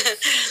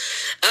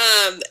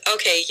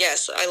 Okay,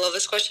 yes, I love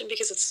this question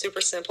because it's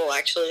super simple.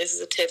 Actually, this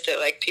is a tip that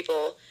like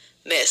people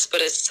miss,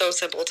 but it's so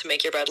simple to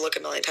make your bed look a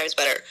million times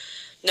better.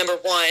 Number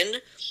 1,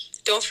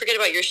 don't forget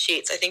about your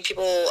sheets. I think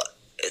people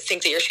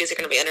think that your sheets are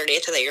going to be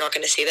underneath and that you're not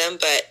going to see them,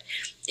 but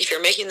if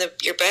you're making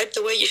your bed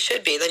the way you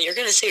should be, then you're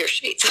going to see your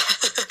sheets.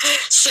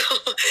 So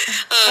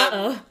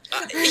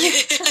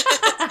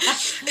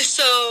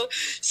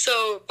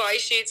buy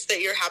sheets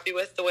that you're happy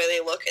with the way they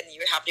look, and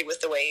you're happy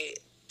with the way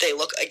they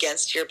look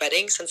against your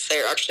bedding, since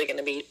they're actually going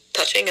to be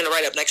touching and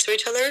right up next to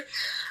each other.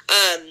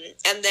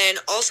 And then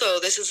also,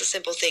 this is a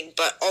simple thing,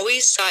 but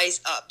always size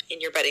up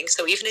in your bedding.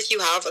 So even if you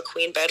have a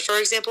queen bed, for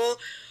example,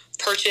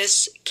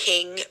 purchase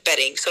king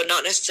bedding. So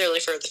not necessarily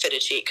for the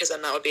fitted sheet, because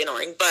then that would be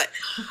annoying, but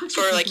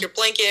for like your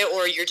blanket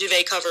or your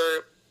duvet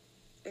cover,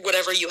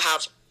 whatever you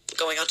have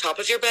going on top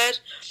of your bed,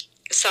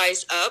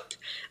 size up.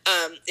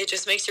 It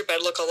just makes your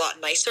bed look a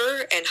lot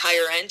nicer and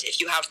higher end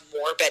if you have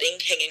more bedding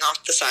hanging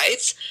off the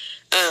sides.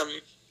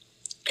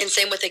 And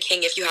same with a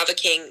king. If you have a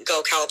king,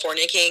 go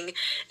California king,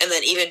 and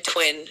then even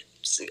twin,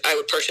 I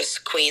would purchase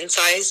queen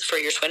size for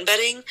your twin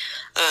bedding,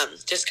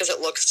 just because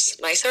it looks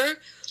nicer.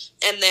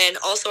 And then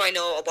also, I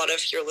know a lot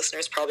of your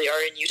listeners probably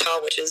are in Utah,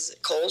 which is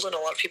cold, and a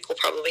lot of people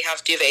probably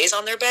have duvets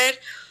on their bed.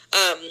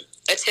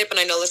 A tip, and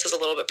I know this is a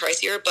little bit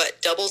pricier,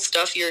 but double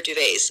stuff your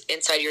duvets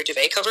inside your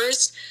duvet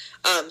covers.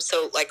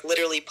 So like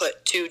literally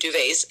put 2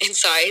 duvets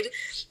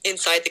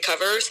inside the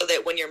cover, so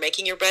that when you're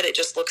making your bed, it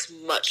just looks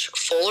much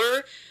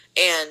fuller,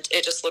 and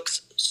it just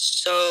looks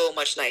so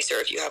much nicer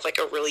if you have like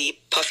a really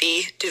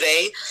puffy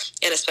duvet,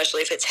 and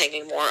especially if it's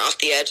hanging more off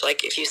the edge,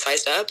 like if you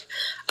sized up,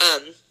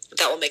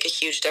 that will make a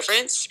huge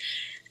difference.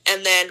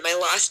 And then my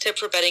last tip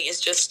for bedding is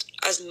just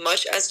as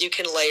much as you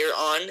can layer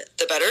on,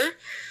 the better.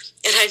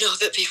 And I know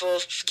that people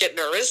get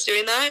nervous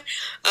doing that.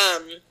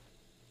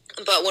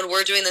 But when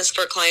we're doing this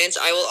for clients,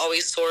 I will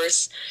always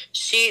source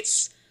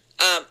sheets,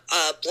 a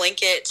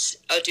blanket,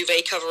 a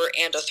duvet cover,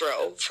 and a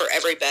throw for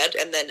every bed,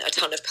 and then a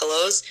ton of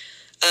pillows.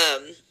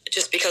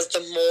 Just because the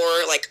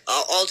more, like,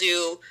 I'll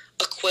do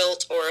a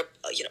quilt, or,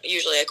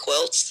 usually a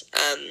quilt,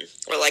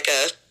 or like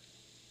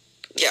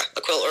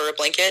a quilt or a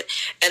blanket,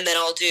 and then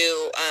I'll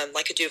do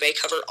like a duvet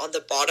cover on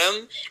the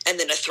bottom, and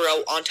then a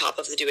throw on top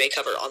of the duvet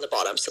cover on the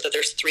bottom, so that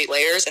there's 3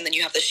 layers, and then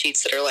you have the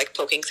sheets that are like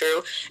poking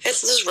through.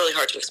 This is really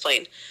hard to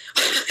explain.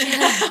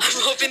 I'm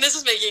hoping this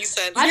is making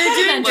sense. You're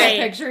doing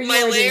great.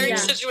 My layering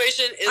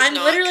situation is I'm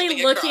not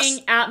literally looking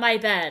across. at my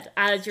bed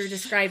as you're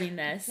describing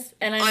this,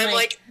 and I'm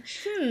like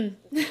I'm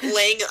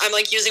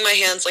like using my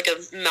hands like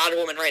a mad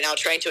woman right now,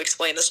 trying to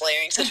explain this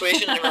layering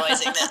situation and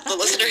realizing that the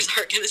listeners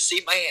aren't going to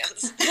see my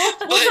hands.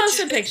 We'll post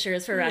some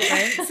pictures for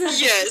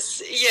reference.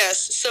 Yes.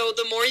 So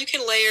the more you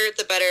can layer,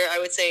 the better. I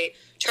would say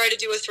try to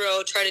do a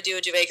throw, try to do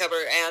a duvet cover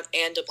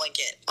and a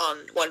blanket on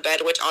one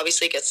bed, which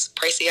obviously gets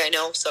pricey, I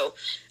know. So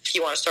if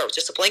you want to start with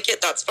just a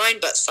blanket, that's fine,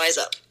 but size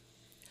up.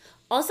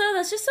 Also,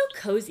 that's just so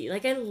cozy.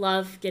 Like, I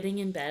love getting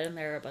in bed and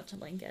there are a bunch of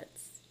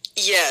blankets.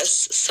 Yes,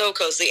 so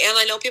cozy. And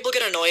I know people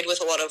get annoyed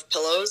with a lot of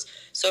pillows.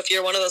 So if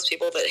you're one of those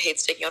people that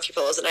hates taking off your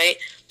pillows at night,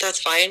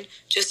 that's fine.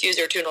 Just use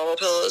your 2 normal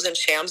pillows and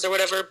shams or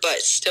whatever, but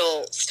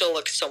still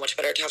looks so much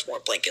better to have more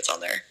blankets on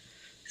there.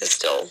 It's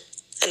still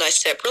a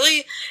nice tip.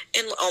 Really,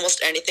 in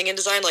almost anything in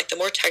design, like the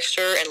more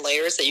texture and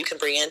layers that you can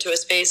bring into a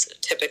space,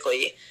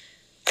 typically,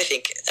 I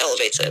think,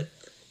 elevates it.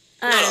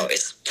 Not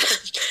always.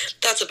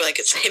 That's a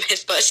blanket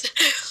statement, but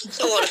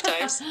a lot of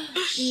times.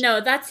 No,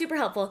 that's super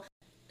helpful.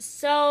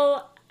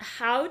 So,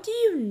 how do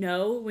you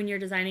know when you're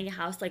designing a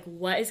house, like,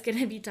 what is going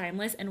to be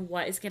timeless and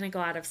what is going to go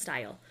out of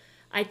style?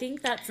 I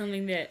think that's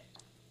something that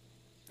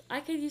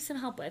I could use some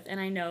help with, and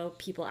I know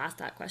people ask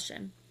that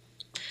question.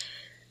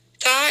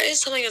 That is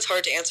something that's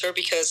hard to answer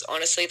because,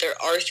 honestly, there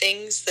are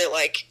things that,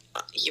 like,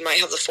 you might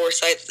have the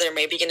foresight that they're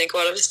maybe going to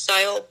go out of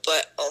style,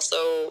 but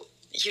also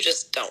you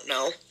just don't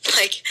know.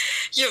 Like,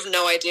 you have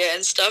no idea,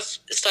 and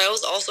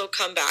styles also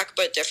come back,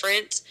 but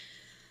different,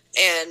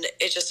 and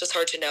it just is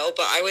hard to know.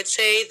 But I would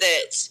say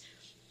that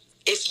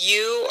if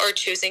you are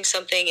choosing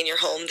something in your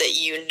home that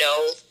you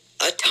know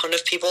a ton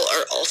of people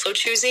are also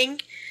choosing,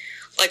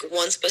 like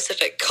one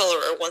specific color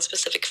or one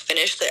specific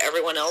finish that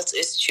everyone else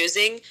is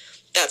choosing,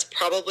 that's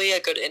probably a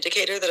good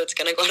indicator that it's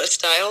going to go out of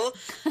style.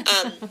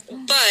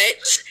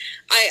 But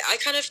I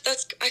kind of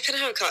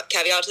have a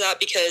caveat to that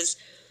because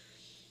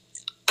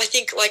I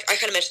think, like I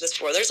kind of mentioned this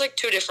before, there's like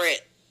 2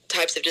 different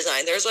types of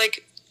design. There's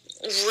like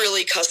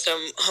really custom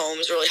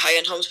homes, really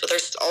high-end homes, but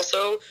there's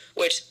also,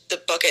 which the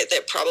bucket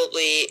that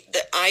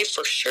I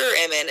for sure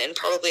am in, and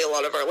probably a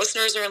lot of our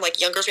listeners are in,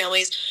 like younger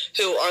families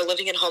who are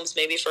living in homes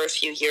maybe for a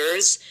few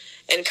years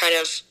and kind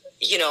of,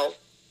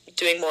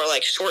 doing more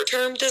like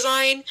short-term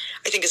design.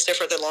 I think it's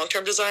different than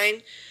long-term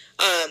design.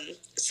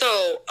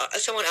 So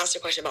someone asked a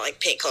question about like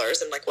paint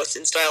colors and like what's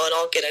in style, and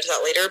I'll get into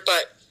that later.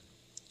 But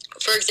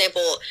for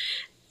example,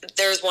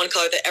 there's one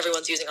color that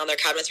everyone's using on their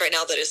cabinets right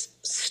now that is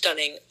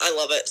stunning. I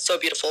love it. So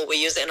beautiful. We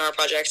use it in our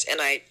projects,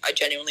 and I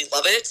genuinely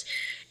love it.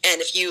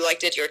 And if you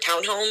did your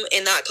townhome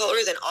in that color,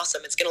 then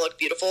awesome. It's going to look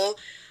beautiful.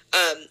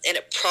 And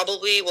it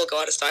probably will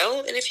go out of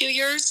style in a few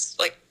years.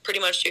 Like, pretty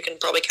much you can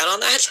probably count on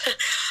that.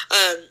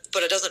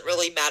 But it doesn't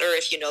really matter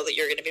if you know that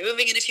you're going to be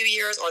moving in a few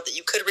years or that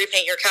you could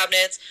repaint your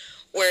cabinets.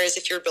 Whereas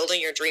if you're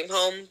building your dream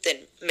home,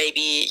 then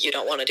maybe you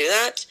don't want to do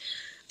that.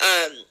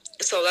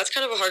 So that's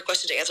kind of a hard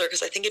question to answer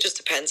because I think it just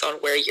depends on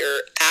where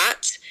you're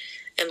at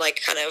and, like,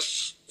 kind of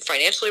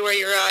financially where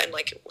you're at and,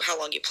 like, how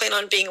long you plan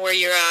on being where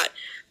you're at.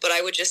 But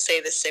I would just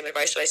say the same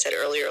advice that I said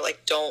earlier,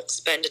 like, don't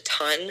spend a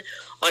ton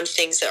on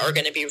things that are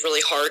going to be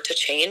really hard to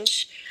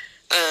change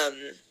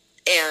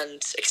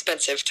and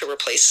expensive to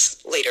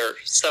replace later.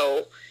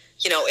 So,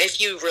 if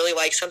you really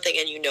like something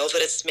and you know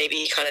that it's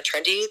maybe kind of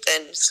trendy,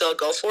 then still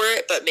go for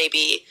it, but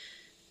maybe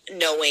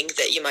knowing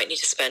that you might need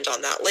to spend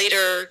on that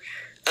later.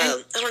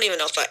 I don't even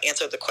know if that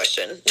answered the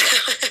question.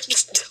 I'm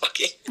just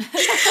talking.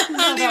 I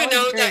don't even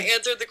know if that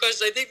answered the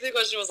question. I think the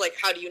question was like,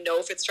 how do you know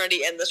if it's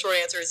trendy? And the short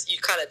answer is you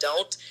kind of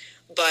don't.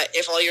 But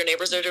if all your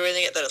neighbors are doing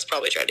it, then it's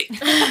probably trendy.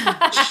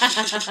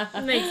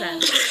 Makes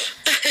sense.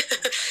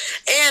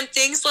 And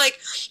things like,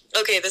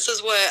 okay, this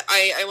is what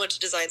I went to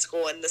design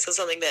school, and this is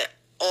something that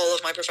all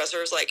of my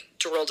professors like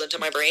drilled into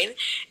my brain,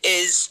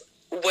 is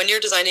when you're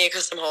designing a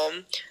custom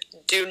home,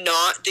 do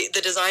not,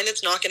 the design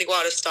that's not going to go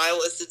out of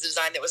style is the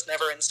design that was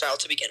never in style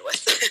to begin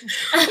with.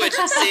 Which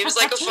seems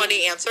like a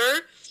funny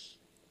answer.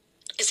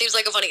 It seems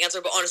like a funny answer,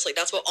 but honestly,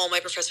 that's what all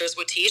my professors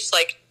would teach.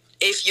 Like,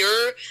 if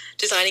you're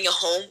designing a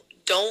home,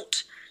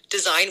 don't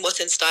design what's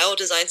in style.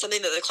 Design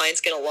something that the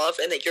client's going to love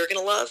and that you're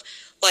going to love.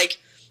 Like,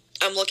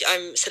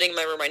 I'm sitting in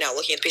my room right now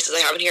looking at the pieces I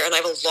have in here, and I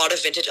have a lot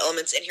of vintage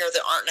elements in here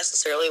that aren't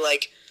necessarily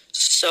like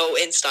so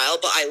in style,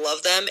 but I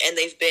love them, and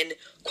they've been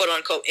quote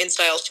unquote in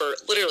style for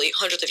literally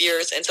hundreds of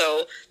years. And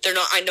so they're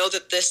not, I know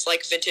that this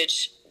like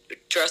vintage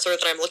dresser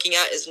that I'm looking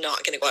at is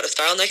not going to go out of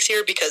style next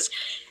year because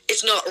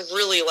it's not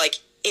really like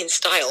in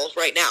style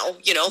right now.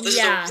 This is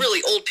a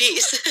really old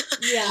piece.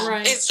 Yeah.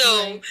 Right. And so,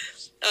 right.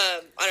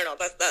 I don't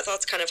know,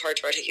 that's kind of hard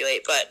to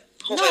articulate, but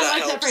hopefully that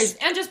helps. That phrase.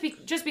 And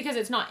just because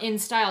it's not in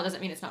style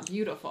doesn't mean it's not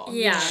beautiful.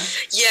 Yeah.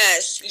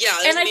 Yes. Yeah.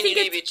 That doesn't mean you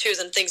need to be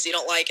choosing things you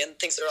don't like and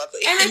things that are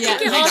ugly. And I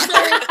think it also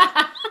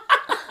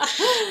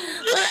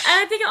Well,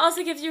 I think it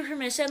also gives you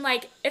permission,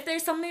 like, if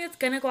there's something that's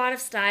gonna go out of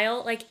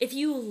style, like, if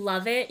you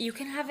love it, you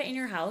can have it in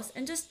your house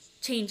and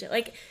just change it.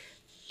 Like,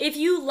 if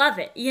you love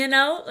it, you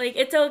know? Like,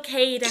 it's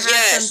okay to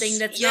have something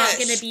that's not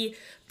gonna be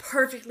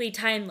perfectly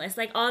timeless.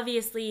 Like,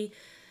 obviously,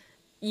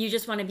 you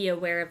just want to be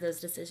aware of those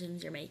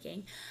decisions you're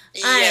making.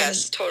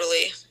 Yes,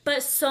 totally.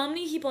 But so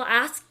many people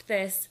asked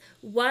this,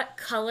 what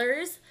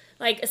colors,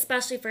 like,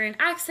 especially for an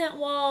accent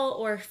wall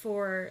or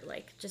for,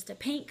 like, just a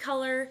paint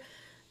color,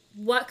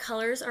 what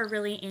colors are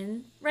really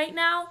in right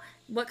now?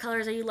 What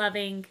colors are you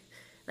loving?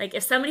 Like,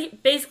 if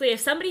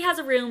somebody has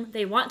a room,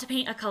 they want to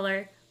paint a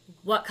color,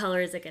 what color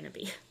is it going to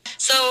be?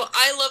 So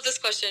I love this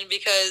question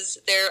because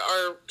there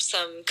are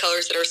some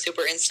colors that are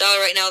super in style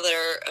right now that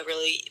are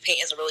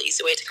paint is a really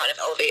easy way to kind of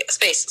elevate a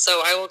space.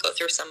 So I will go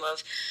through some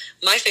of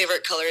my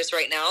favorite colors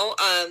right now.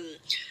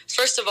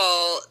 First of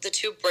all, the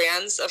two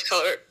brands of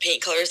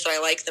paint colors that I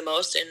like the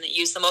most and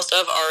use the most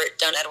of are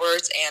Dunn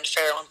Edwards and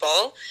Farrow &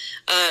 Ball.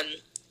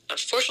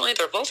 Unfortunately,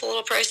 they're both a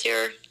little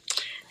pricier.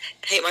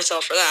 Hate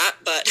myself for that,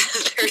 but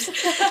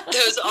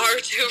those are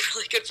two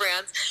really good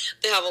brands.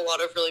 They have a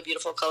lot of really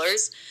beautiful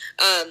colors.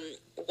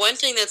 One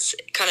thing that's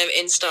kind of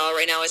in style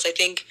right now is I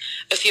think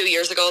a few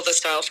years ago the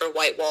style for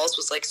white walls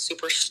was like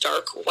super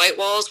stark white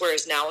walls,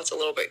 whereas now it's a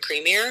little bit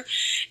creamier.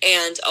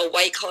 And a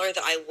white color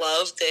that I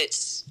love that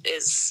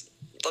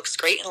looks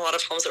great in a lot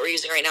of homes that we're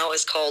using right now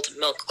is called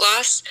Milk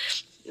Glass.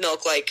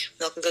 Milk like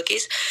milk and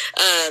cookies.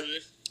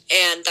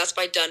 And that's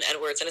by Dunn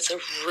Edwards, and it's a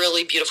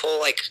really beautiful,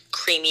 like,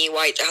 creamy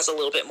white that has a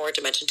little bit more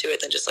dimension to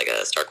it than just like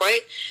a stark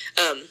white.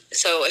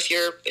 So if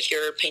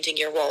you're painting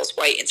your walls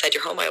white inside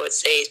your home, I would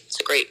say it's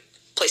a great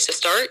place to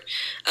start.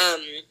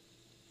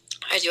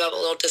 I do have a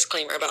little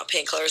disclaimer about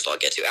paint colors that I'll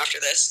get to after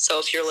this. So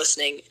if you're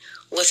listening,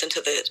 listen to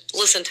the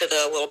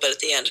little bit at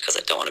the end because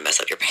I don't want to mess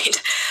up your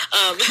paint.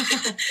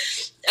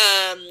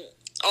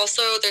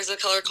 Also, there's a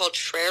color called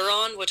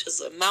Treron, which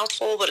is a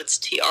mouthful, but it's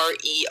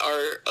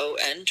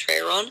Treron,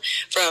 Treron,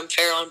 from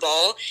Farrow &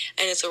 Ball.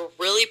 And it's a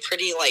really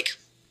pretty, like,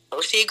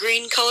 earthy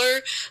green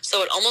color.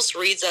 So it almost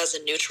reads as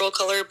a neutral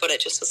color, but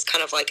it just is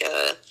kind of like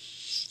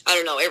I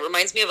don't know, it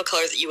reminds me of a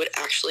color that you would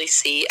actually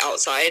see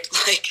outside,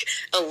 like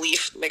a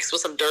leaf mixed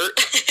with some dirt.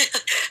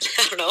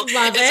 I don't know.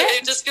 Love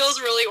it. It just feels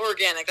really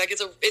organic. Like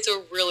it's a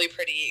really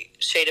pretty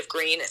shade of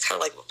green. It's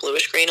kind of like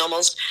bluish green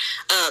almost.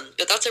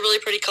 But that's a really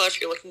pretty color if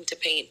you're looking to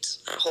paint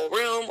a whole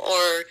room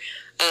or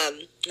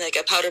like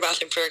a powder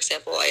bathroom, for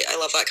example. I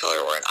love that color.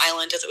 Or an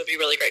island, as it would be a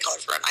really great color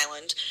for an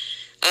island.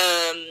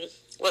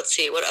 Let's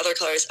see, what other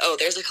colors? Oh,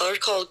 there's a color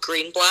called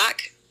Green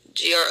Black.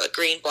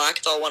 Green Black,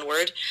 it's all one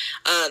word,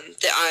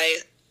 that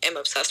I am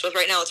obsessed with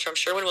right now. It's from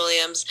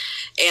Sherwin-Williams,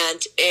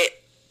 and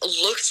it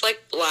looks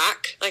like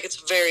black. Like, it's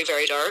very,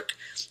 very dark.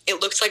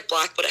 It looks like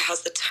black, but it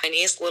has the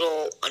tiniest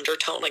little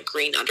undertone, like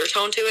green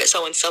undertone to it.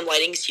 So in some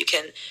lightings, you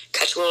can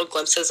catch little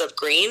glimpses of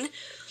green.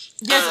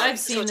 Yes, I've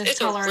seen this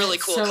color. It's a really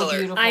cool color.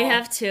 Beautiful. I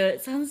have too.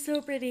 It sounds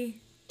so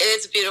pretty.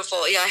 It's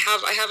beautiful. Yeah, I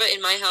have it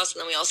in my house,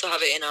 and then we also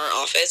have it in our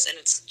office, and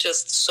it's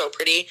just so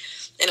pretty.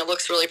 And it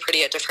looks really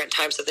pretty at different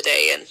times of the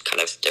day and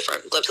kind of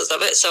different glimpses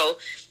of it. So,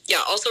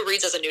 yeah, also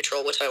reads as a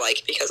neutral, which I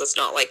like because it's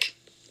not like,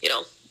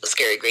 a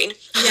scary green.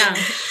 Yeah.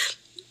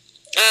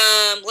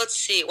 Let's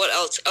see, what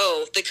else?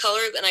 Oh, the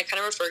color, and I kind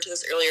of referred to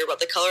this earlier, but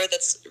the color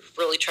that's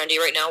really trendy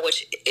right now,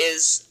 which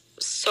is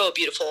so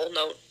beautiful,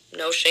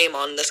 no shame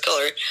on this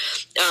color.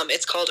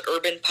 It's called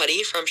Urban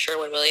Putty from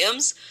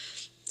Sherwin-Williams.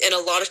 And a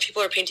lot of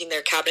people are painting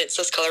their cabinets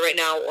this color right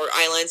now, or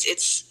islands.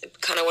 It's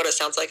kind of what it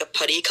sounds like, a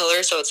putty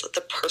color. So it's the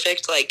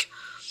perfect, like,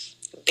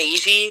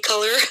 beigey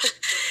color.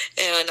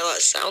 And I know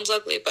that sounds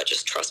ugly, but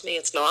just trust me,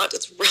 it's not.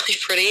 It's really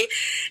pretty.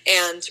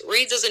 And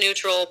reads as a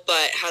neutral,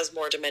 but has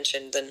more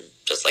dimension than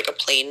just like a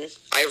plain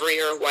ivory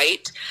or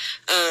white.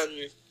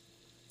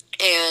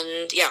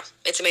 And yeah,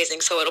 it's amazing.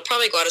 So it'll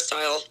probably go out of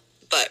style,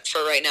 but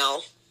for right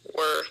now,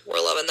 we're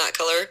loving that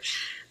color.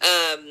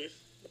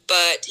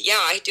 But yeah,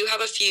 I do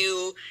have a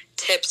few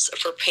tips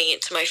for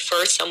paint.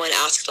 Someone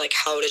asked like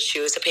how to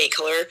choose a paint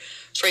color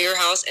for your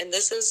house, and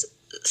this is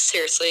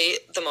seriously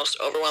the most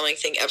overwhelming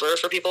thing ever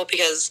for people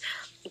because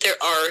there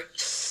are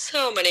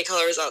so many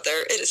colors out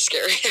there. It is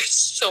scary. There's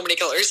so many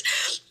colors.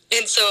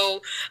 And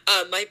so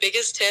my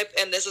biggest tip,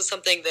 and this is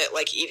something that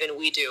like even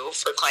we do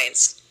for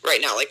clients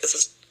right now, like this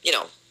is,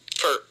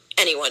 for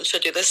anyone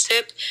should do this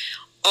tip.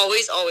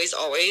 Always, always,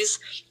 always,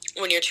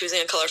 when you're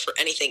choosing a color for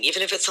anything,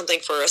 even if it's something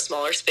for a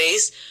smaller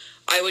space,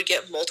 I would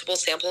get multiple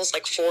samples,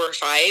 like 4 or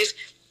 5,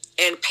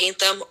 and paint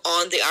them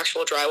on the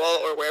actual drywall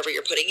or wherever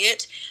you're putting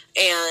it.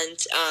 And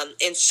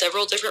in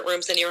several different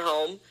rooms in your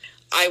home,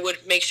 I would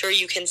make sure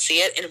you can see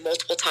it in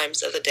multiple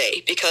times of the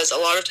day, because a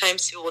lot of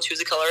times people will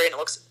choose a color and it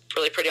looks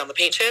really pretty on the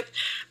paint chip,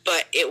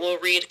 but it will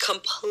read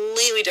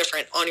completely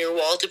different on your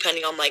wall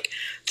depending on like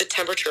the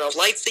temperature of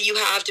lights that you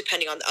have,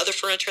 depending on the other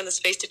furniture in the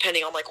space,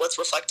 depending on like what's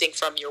reflecting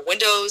from your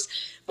windows.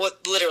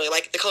 What literally,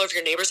 like the color of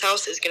your neighbor's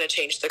house is going to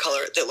change the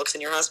color that looks in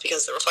your house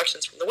because the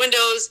reflections from the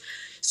windows.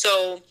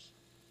 So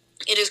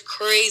it is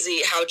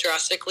crazy how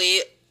drastically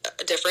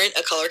different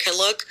a color can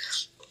look.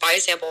 Buy a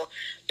sample,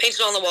 paint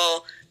it on the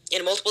wall,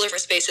 in multiple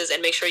different spaces,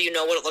 and make sure you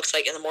know what it looks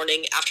like in the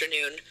morning,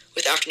 afternoon,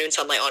 with afternoon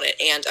sunlight on it,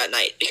 and at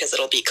night, because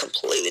it'll be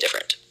completely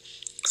different.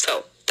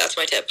 So that's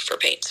my tip for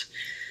paint.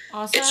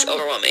 Awesome. It's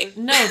overwhelming.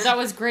 No, that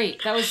was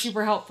great. That was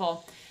super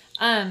helpful.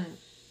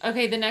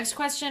 Okay, the next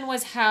question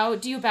was, how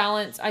do you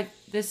balance...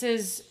 This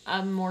is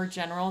more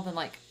general than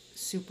like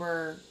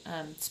super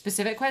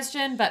specific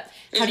question, but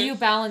how do you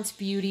balance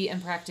beauty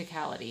and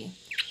practicality?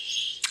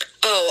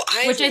 Oh,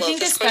 Which I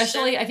think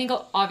especially, I think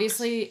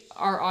obviously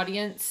our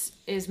audience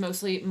is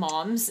mostly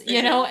moms,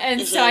 you know,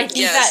 and so I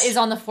think that is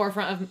on the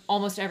forefront of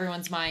almost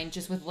everyone's mind,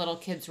 just with little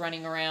kids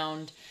running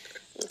around.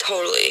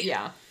 Totally.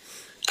 Yeah.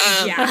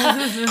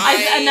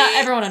 Yeah. Not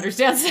everyone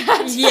understands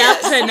that.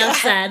 Yep, enough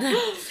said.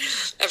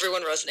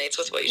 Everyone resonates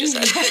with what you just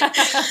said.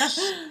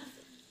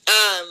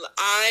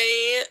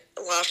 I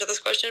laughed at this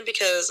question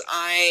because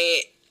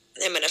I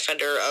am an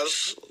offender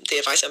of the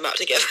advice I'm about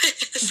to give.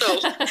 So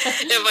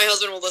if my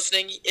husband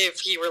if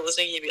he were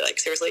listening, he'd be like,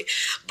 seriously.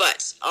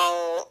 But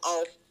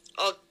I'll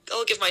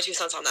give my 2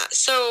 cents on that.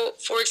 So,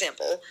 for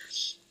example,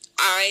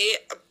 I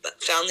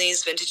found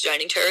these vintage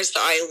dining chairs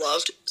that I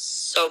loved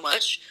so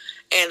much,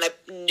 and I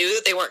knew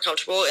that they weren't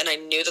comfortable, and I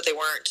knew that they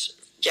weren't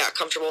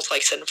comfortable to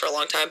like sit in for a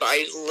long time, but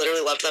I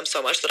literally loved them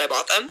so much that I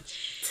bought them.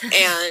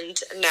 And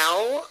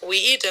now we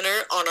eat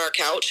dinner on our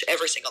couch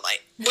every single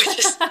night, which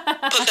is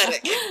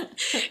pathetic.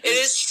 It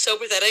is so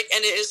pathetic,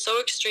 and it is so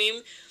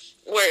extreme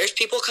where if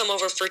people come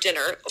over for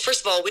dinner,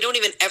 first of all, we don't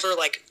even ever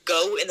like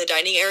go in the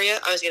dining area.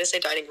 I was going to say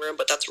dining room,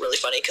 but that's really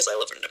funny because I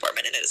live in an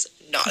apartment and it is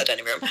not a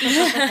dining room.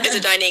 It's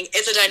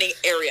a dining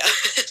area.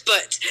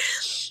 But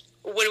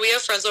when we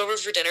have friends over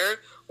for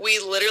dinner, we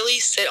literally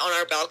sit on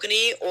our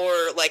balcony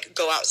or like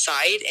go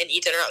outside and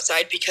eat dinner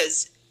outside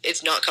because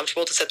it's not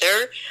comfortable to sit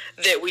there,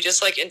 that we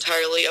just like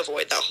entirely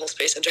avoid that whole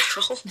space in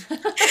general.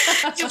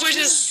 Which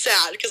is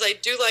sad because I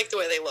do like the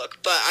way they look.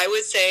 But I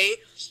would say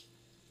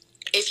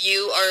if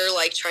you are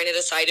like trying to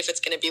decide if it's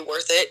going to be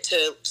worth it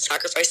to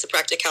sacrifice the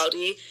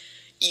practicality,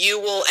 you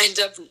will end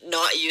up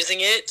not using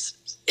it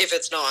if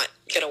it's not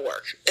going to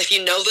work. If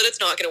you know that it's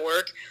not going to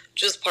work,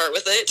 just part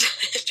with it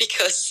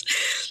because...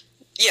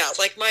 Yeah,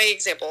 like my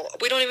example,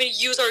 we don't even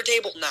use our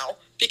table now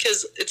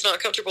because it's not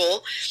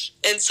comfortable.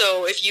 And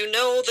so if you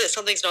know that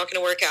something's not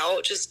going to work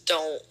out, just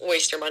don't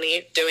waste your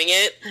money doing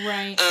it.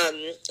 Right.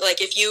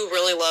 Like if you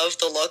really love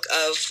the look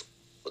of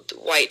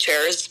white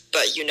chairs,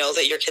 but you know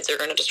that your kids are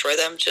going to destroy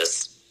them,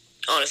 just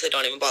honestly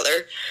don't even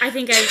bother. I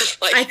think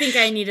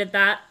I needed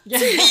that.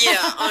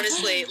 Yeah,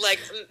 honestly, like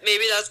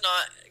maybe that's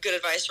not good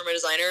advice from a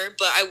designer,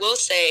 but I will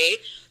say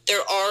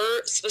there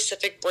are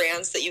specific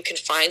brands that you can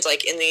find,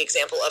 like in the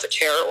example of a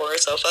chair or a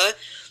sofa.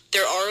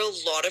 There are a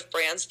lot of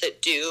brands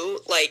that do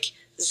like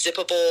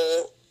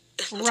zippable.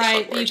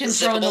 Right, you can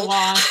throw in the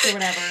wash or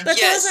whatever. But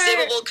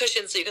zippable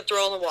cushions so you can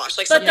throw in the wash.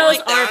 Like but something those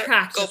like are that,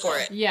 practical. Go for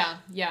it. Yeah.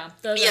 Yes,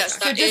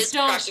 that is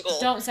practical.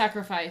 Don't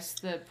sacrifice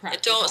the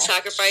practical. Don't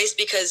sacrifice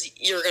because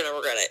you're going to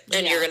regret it.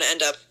 And you're going to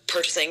end up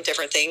purchasing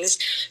different things.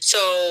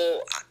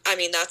 So, I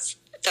mean, that's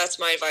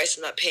my advice,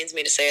 and that pains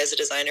me to say as a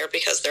designer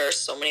because there are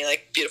so many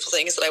like beautiful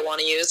things that I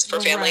want to use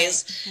for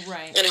families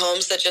and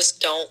homes that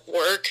just don't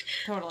work.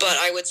 Totally. But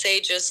I would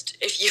say just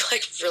if you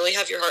like really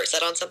have your heart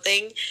set on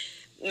something,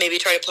 maybe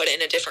try to put it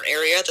in a different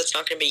area that's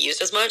not going to be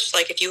used as much.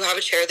 Like if you have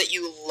a chair that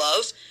you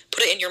love,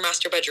 put it in your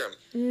master bedroom.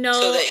 No.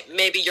 So that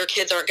maybe your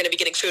kids aren't going to be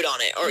getting food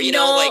on it, or you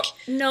know, like.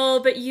 No,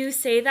 but you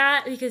say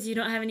that because you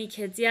don't have any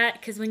kids yet.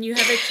 Because when you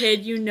have a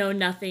kid, you know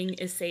nothing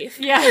is safe.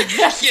 Yeah.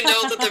 You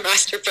know that the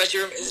master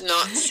bedroom is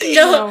not safe.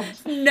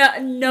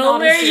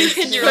 Nowhere you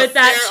can put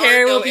that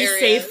chair will be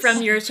safe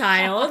from your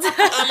child.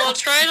 I'll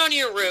try it on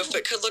your roof.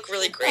 It could look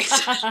really great.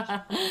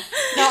 I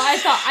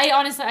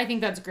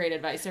think that's great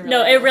advice. It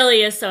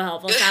really is so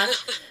helpful.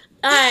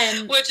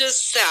 Which is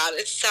sad.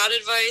 It's sad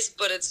advice,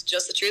 but it's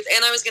just the truth.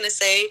 And I was going to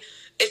say,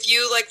 if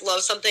you like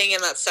love something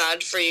and that's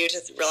sad for you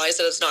to realize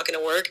that it's not going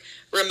to work,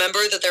 remember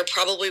that there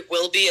probably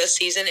will be a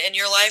season in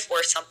your life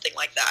where something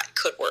like that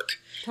could work.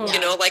 Totally.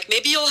 You know, like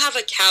maybe you'll have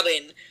a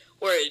cabin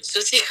where it's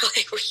just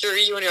where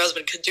you and your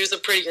husband could do some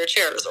prettier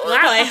chairs. Or,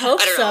 wow, I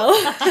hope so.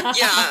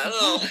 Yeah, I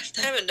don't know.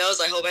 Heaven knows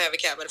I hope I have a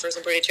cabin for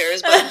some pretty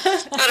chairs, but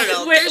I don't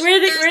know.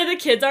 Where the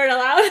kids aren't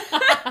allowed?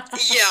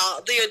 Yeah,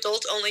 the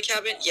adult only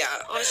cabin. Yeah,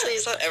 honestly,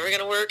 is that ever going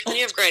to work? Then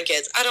you have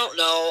grandkids. I don't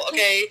know,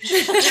 okay?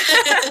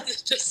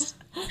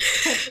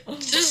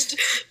 Just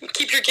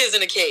keep your kids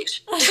in a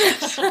cage.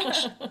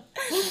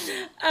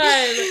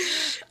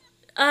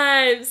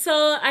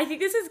 So I think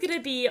this is going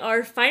to be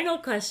our final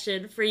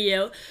question for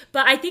you,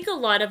 but I think a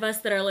lot of us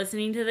that are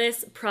listening to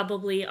this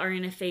probably are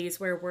in a phase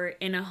where we're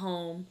in a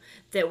home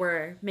that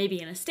we're maybe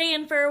going to stay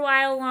in for a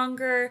while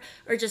longer,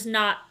 or just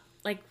not,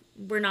 like,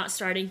 we're not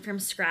starting from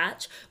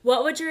scratch.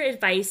 What would your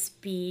advice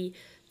be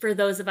for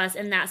those of us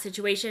in that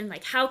situation?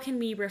 Like, how can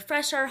we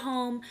refresh our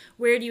home?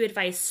 Where do you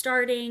advise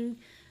starting?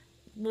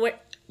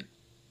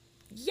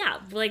 yeah,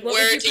 like what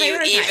Where would do you you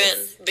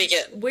prioritize? even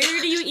begin? Where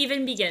do you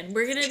even begin?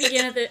 We're gonna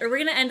begin we're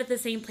gonna end at the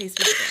same place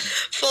we began.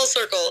 Full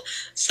circle.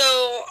 So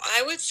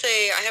I would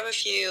say I have a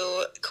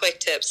few quick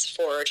tips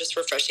for just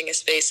refreshing a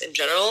space in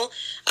general.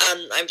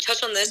 I've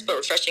touched on this, but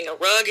refreshing a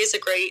rug is a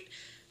great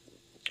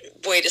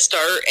way to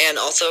start, and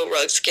also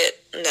rugs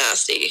get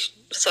nasty.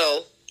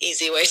 So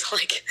easy way to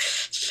like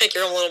make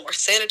your room a little more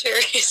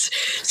sanitary is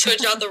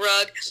switch out the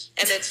rug,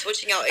 and then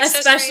switching out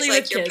accessories Especially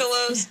like with your kids.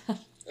 pillows.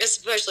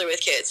 Especially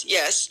with kids,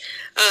 yes.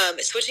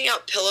 Switching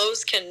out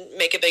pillows can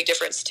make a big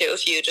difference too.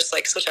 If you just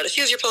like switch out a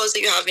few of your pillows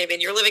that you have maybe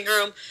in your living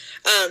room.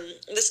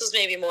 This is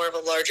maybe more of a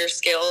larger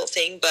scale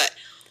thing, but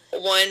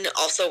one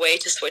also way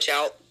to switch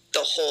out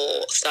the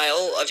whole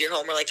style of your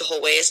home, or like the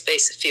whole way a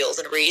space feels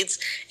and reads,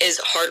 is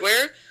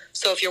hardware.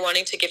 So if you're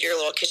wanting to give your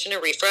little kitchen a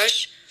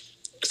refresh,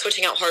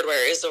 switching out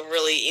hardware is a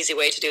really easy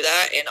way to do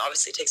that, and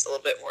obviously takes a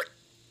little bit more.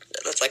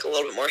 That's like a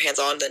little bit more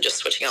hands-on than just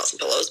switching out some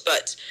pillows,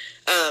 but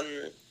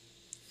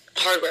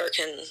hardware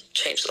can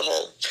change the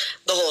whole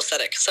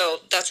aesthetic.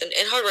 So that's and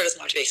hardware doesn't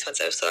have to be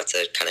expensive. So that's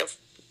a kind of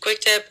quick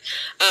tip.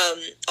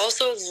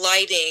 Also,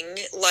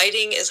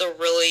 lighting is a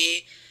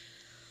really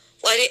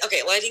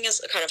lighting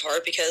is kind of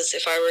hard, because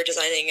if I were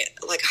designing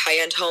like a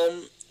high-end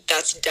home,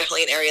 that's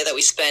definitely an area that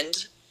we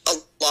spend a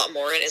lot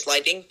more in, is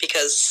lighting,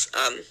 because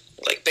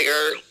like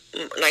bigger,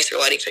 nicer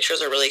lighting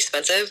fixtures are really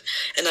expensive,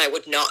 and I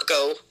would not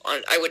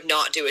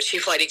do a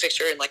cheap lighting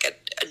fixture in like a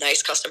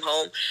nice custom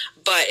home.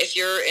 But if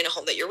you're in a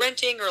home that you're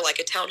renting, or like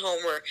a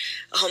townhome, or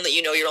a home that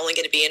you know you're only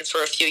going to be in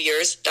for a few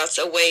years, that's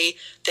a way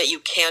that you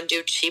can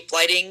do cheap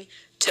lighting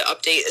to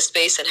update a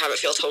space and have it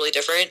feel totally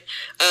different.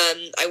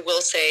 I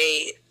will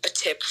say a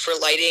tip for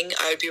lighting,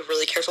 I would be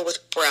really careful with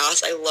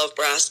brass. I love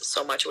brass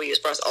so much. We use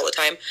brass all the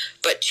time,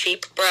 but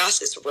cheap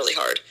brass is really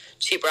hard.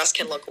 Cheap brass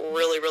can look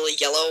really, really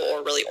yellow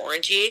or really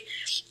orangey.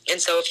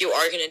 And so if you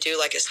are going to do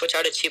like a switch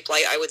out a cheap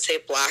light, I would say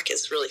black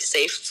is really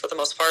safe for the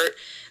most part.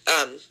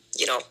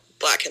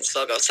 Black can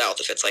still go south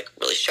if it's like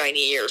really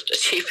shiny or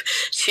a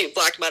cheap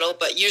black metal.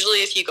 But usually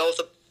if you go with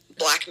a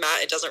black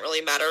matte, it doesn't really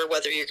matter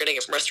whether you're getting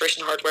it from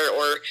Restoration Hardware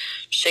or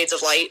Shades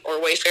of Light or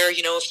Wayfair.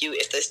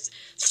 If this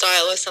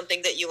style is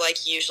something that you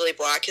like, usually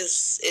black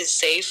is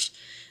safe.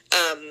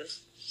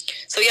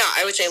 So yeah,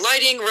 I would say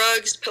lighting,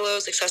 rugs,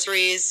 pillows,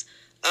 accessories,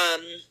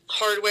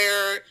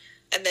 hardware,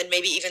 and then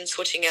maybe even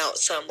switching out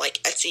some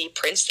like Etsy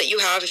prints that you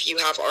have. If you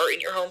have art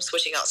in your home,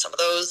 switching out some of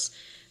those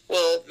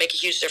will make a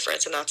huge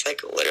difference, and that's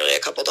like literally a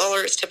couple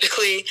dollars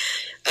typically.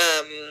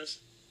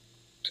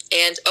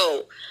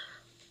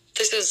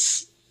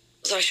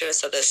 So I should have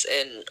said this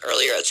in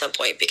earlier at some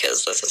point,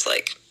 because this is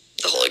like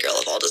the holy grail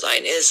of all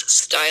design, is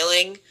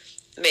styling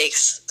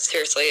makes,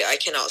 seriously, I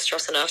cannot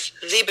stress enough,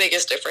 the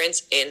biggest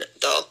difference in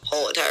the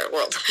whole entire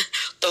world.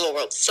 The whole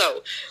world.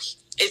 So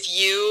if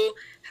you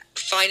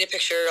find a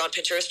picture on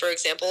Pinterest, for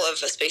example,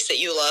 of a space that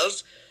you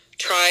love,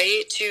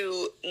 try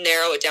to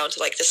narrow it down to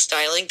like the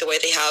styling, the way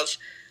they have,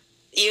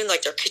 even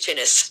like their kitchen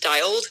is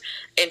styled,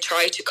 and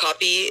try to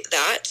copy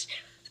that.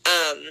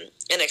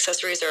 And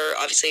accessories are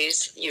obviously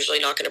usually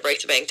not going to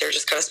break the bank. They're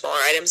just kind of smaller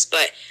items.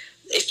 But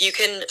if you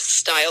can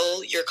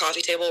style your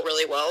coffee table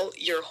really well,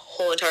 your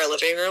whole entire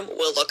living room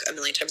will look a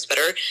million times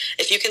better.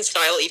 If you can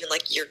style even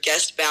like your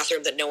guest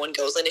bathroom that no one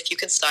goes in, if you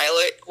can style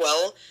it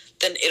well,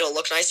 then it'll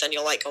look nice and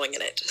you'll like going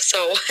in it.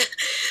 So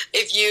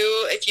if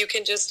you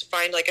can just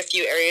find like a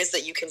few areas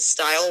that you can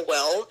style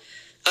well,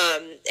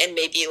 and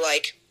maybe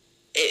like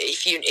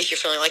if you're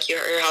feeling like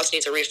your house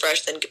needs a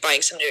refresh, then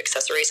buying some new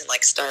accessories and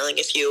like styling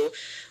a few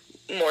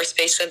more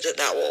space sense,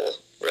 that will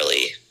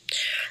really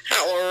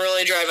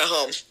drive it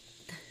home.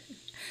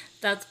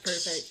 That's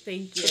perfect.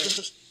 Thank you.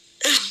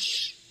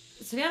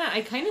 Savannah,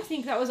 I kind of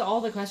think that was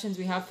all the questions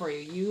we have for you.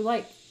 You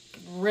like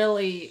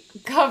really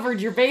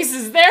covered your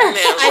bases there.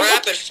 Man,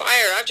 rapid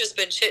fire. I've just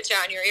been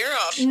chit-chatting your ear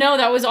off. No,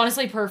 that was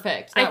honestly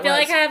perfect. I feel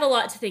like I have a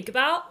lot to think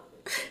about.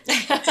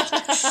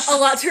 A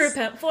lot to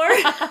repent for.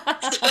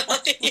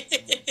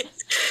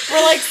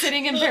 We're like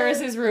sitting in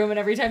Paris's room, and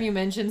every time you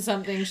mention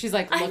something, she's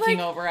like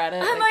looking over at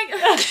it. I'm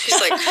like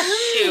she's like,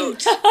 shoot.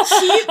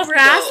 Cheap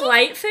brass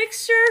light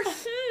fixture?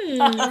 Who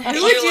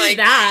would do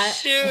that?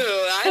 Shoot,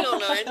 I don't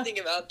know anything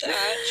about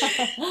that.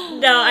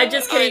 No, I'm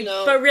just kidding. I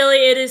know. But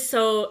really, it is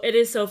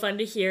so fun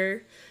to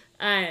hear.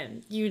 I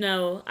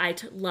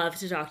love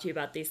to talk to you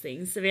about these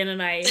things. Savannah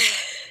and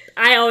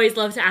I always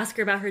love to ask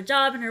her about her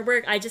job and her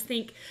work. I just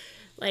think,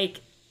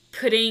 like,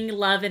 putting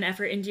love and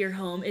effort into your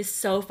home is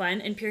so fun.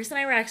 And Pierce and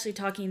I were actually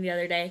talking the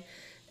other day,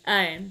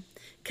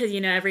 because,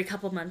 every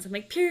couple months I'm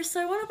like, Pierce,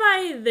 I want to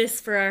buy this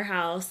for our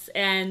house.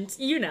 And,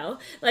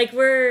 like,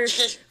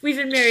 we've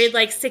been married,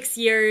 like, 6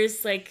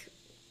 years. Like,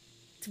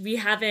 we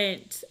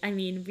haven't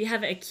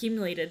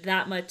accumulated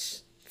that much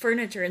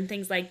furniture and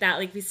things like that.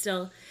 Like, we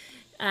still,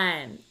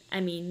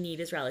 need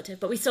is relative,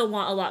 but we still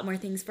want a lot more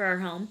things for our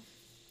home.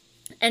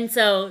 And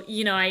so,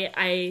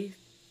 I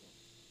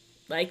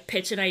like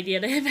pitch an idea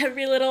to him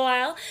every little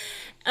while.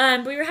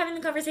 But we were having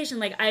the conversation,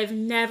 like, I've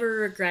never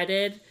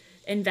regretted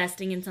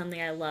investing in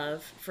something I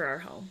love for our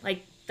home.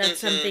 Like, that's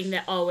something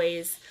that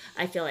always,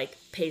 I feel like,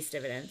 pays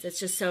dividends. It's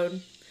just so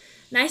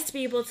nice to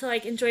be able to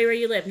like enjoy where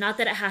you live. Not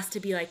that it has to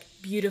be like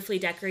beautifully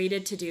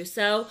decorated to do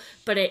so,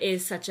 but it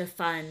is such a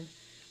fun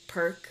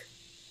perk.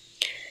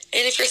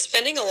 And if you're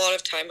spending a lot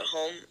of time at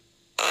home,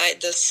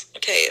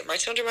 it might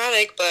sound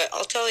dramatic, but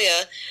I'll tell you,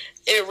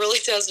 it really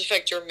does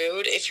affect your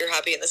mood if you're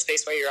happy in the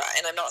space where you're at.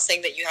 And I'm not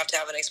saying that you have to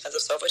have an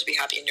expensive sofa to be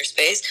happy in your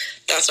space.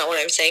 That's not what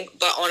I'm saying.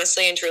 But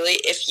honestly and truly,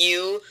 if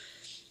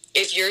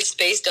your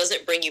space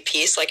doesn't bring you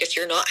peace, like if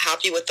you're not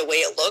happy with the way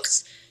it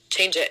looks,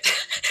 change it.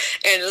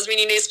 And it doesn't mean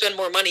you need to spend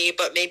more money,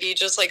 but maybe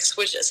just like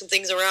switch some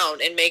things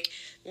around and make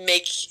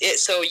it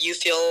so you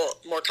feel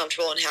more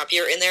comfortable and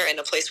happier in there, in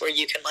a place where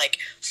you can like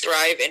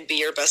thrive and be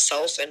your best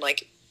self and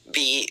like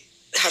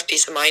have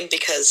peace of mind,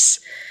 because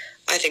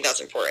I think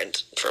that's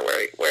important for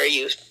where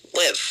you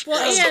live. Well,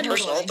 that's so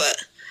personal, but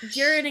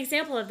you're an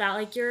example of that.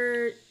 Like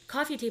your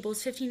coffee table is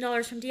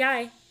 $15 from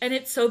DI, and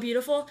it's so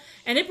beautiful,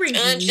 and it brings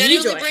me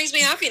genuinely joy. brings me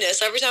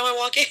happiness every time I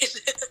walk in.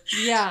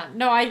 Yeah,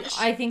 no,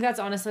 I think that's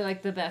honestly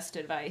like the best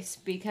advice,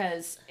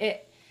 because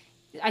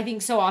I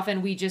think so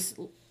often we just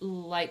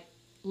like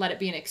let it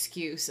be an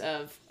excuse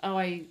of, oh,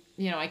 I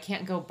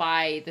can't go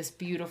buy this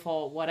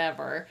beautiful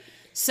whatever,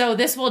 so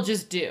this will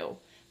just do.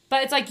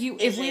 But it's like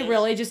if we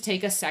really just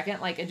take a second,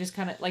 like, and just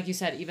kind of, like you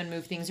said, even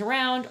move things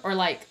around, or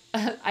like,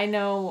 I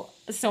know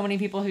so many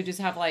people who just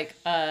have like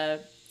a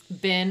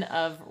bin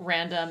of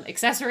random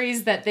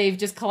accessories that they've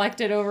just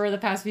collected over the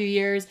past few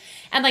years,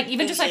 and like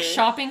even just like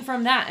shopping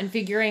from that and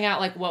figuring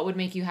out like what would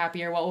make you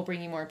happier, what will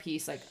bring you more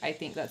peace. Like, I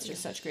think that's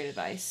just such great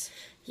advice.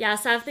 Yeah,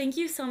 Sav, thank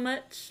you so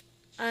much.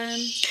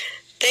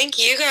 Thank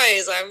you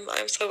guys.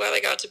 I'm so glad I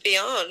got to be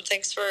on.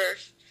 Thanks for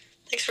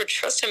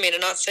trusting me to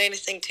not say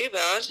anything too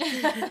bad.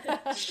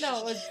 No,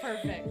 it was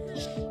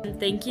perfect.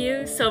 Thank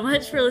you so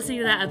much for listening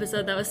to that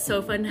episode. That was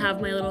so fun to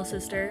have my little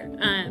sister.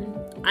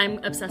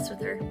 I'm obsessed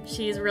with her.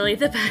 She's really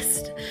the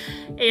best.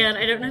 And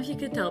I don't know if you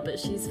could tell, but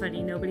she's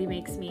funny. Nobody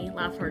makes me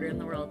laugh harder in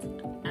the world.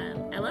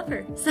 I love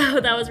her. So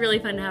that was really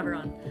fun to have her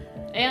on.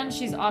 And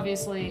she's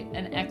obviously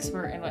an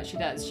expert in what she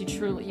does.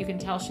 You can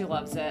tell she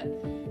loves it.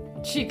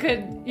 She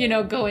could,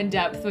 go in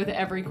depth with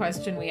every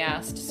question we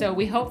asked. So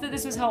we hope that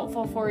this was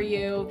helpful for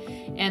you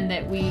and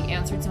that we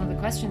answered some of the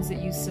questions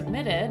that you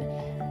submitted.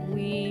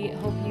 We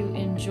hope you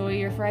enjoy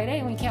your Friday,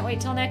 and we can't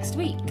wait till next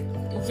week.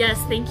 Yes,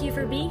 thank you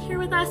for being here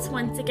with us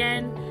once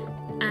again.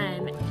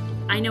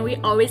 I know we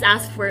always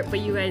ask for it, but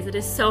you guys, it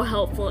is so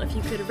helpful if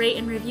you could rate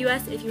and review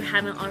us if you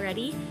haven't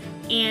already.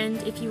 And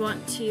if you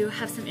want to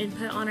have some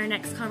input on our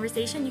next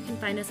conversation, you can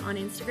find us on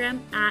Instagram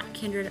at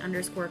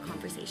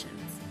 @kindred_conversations.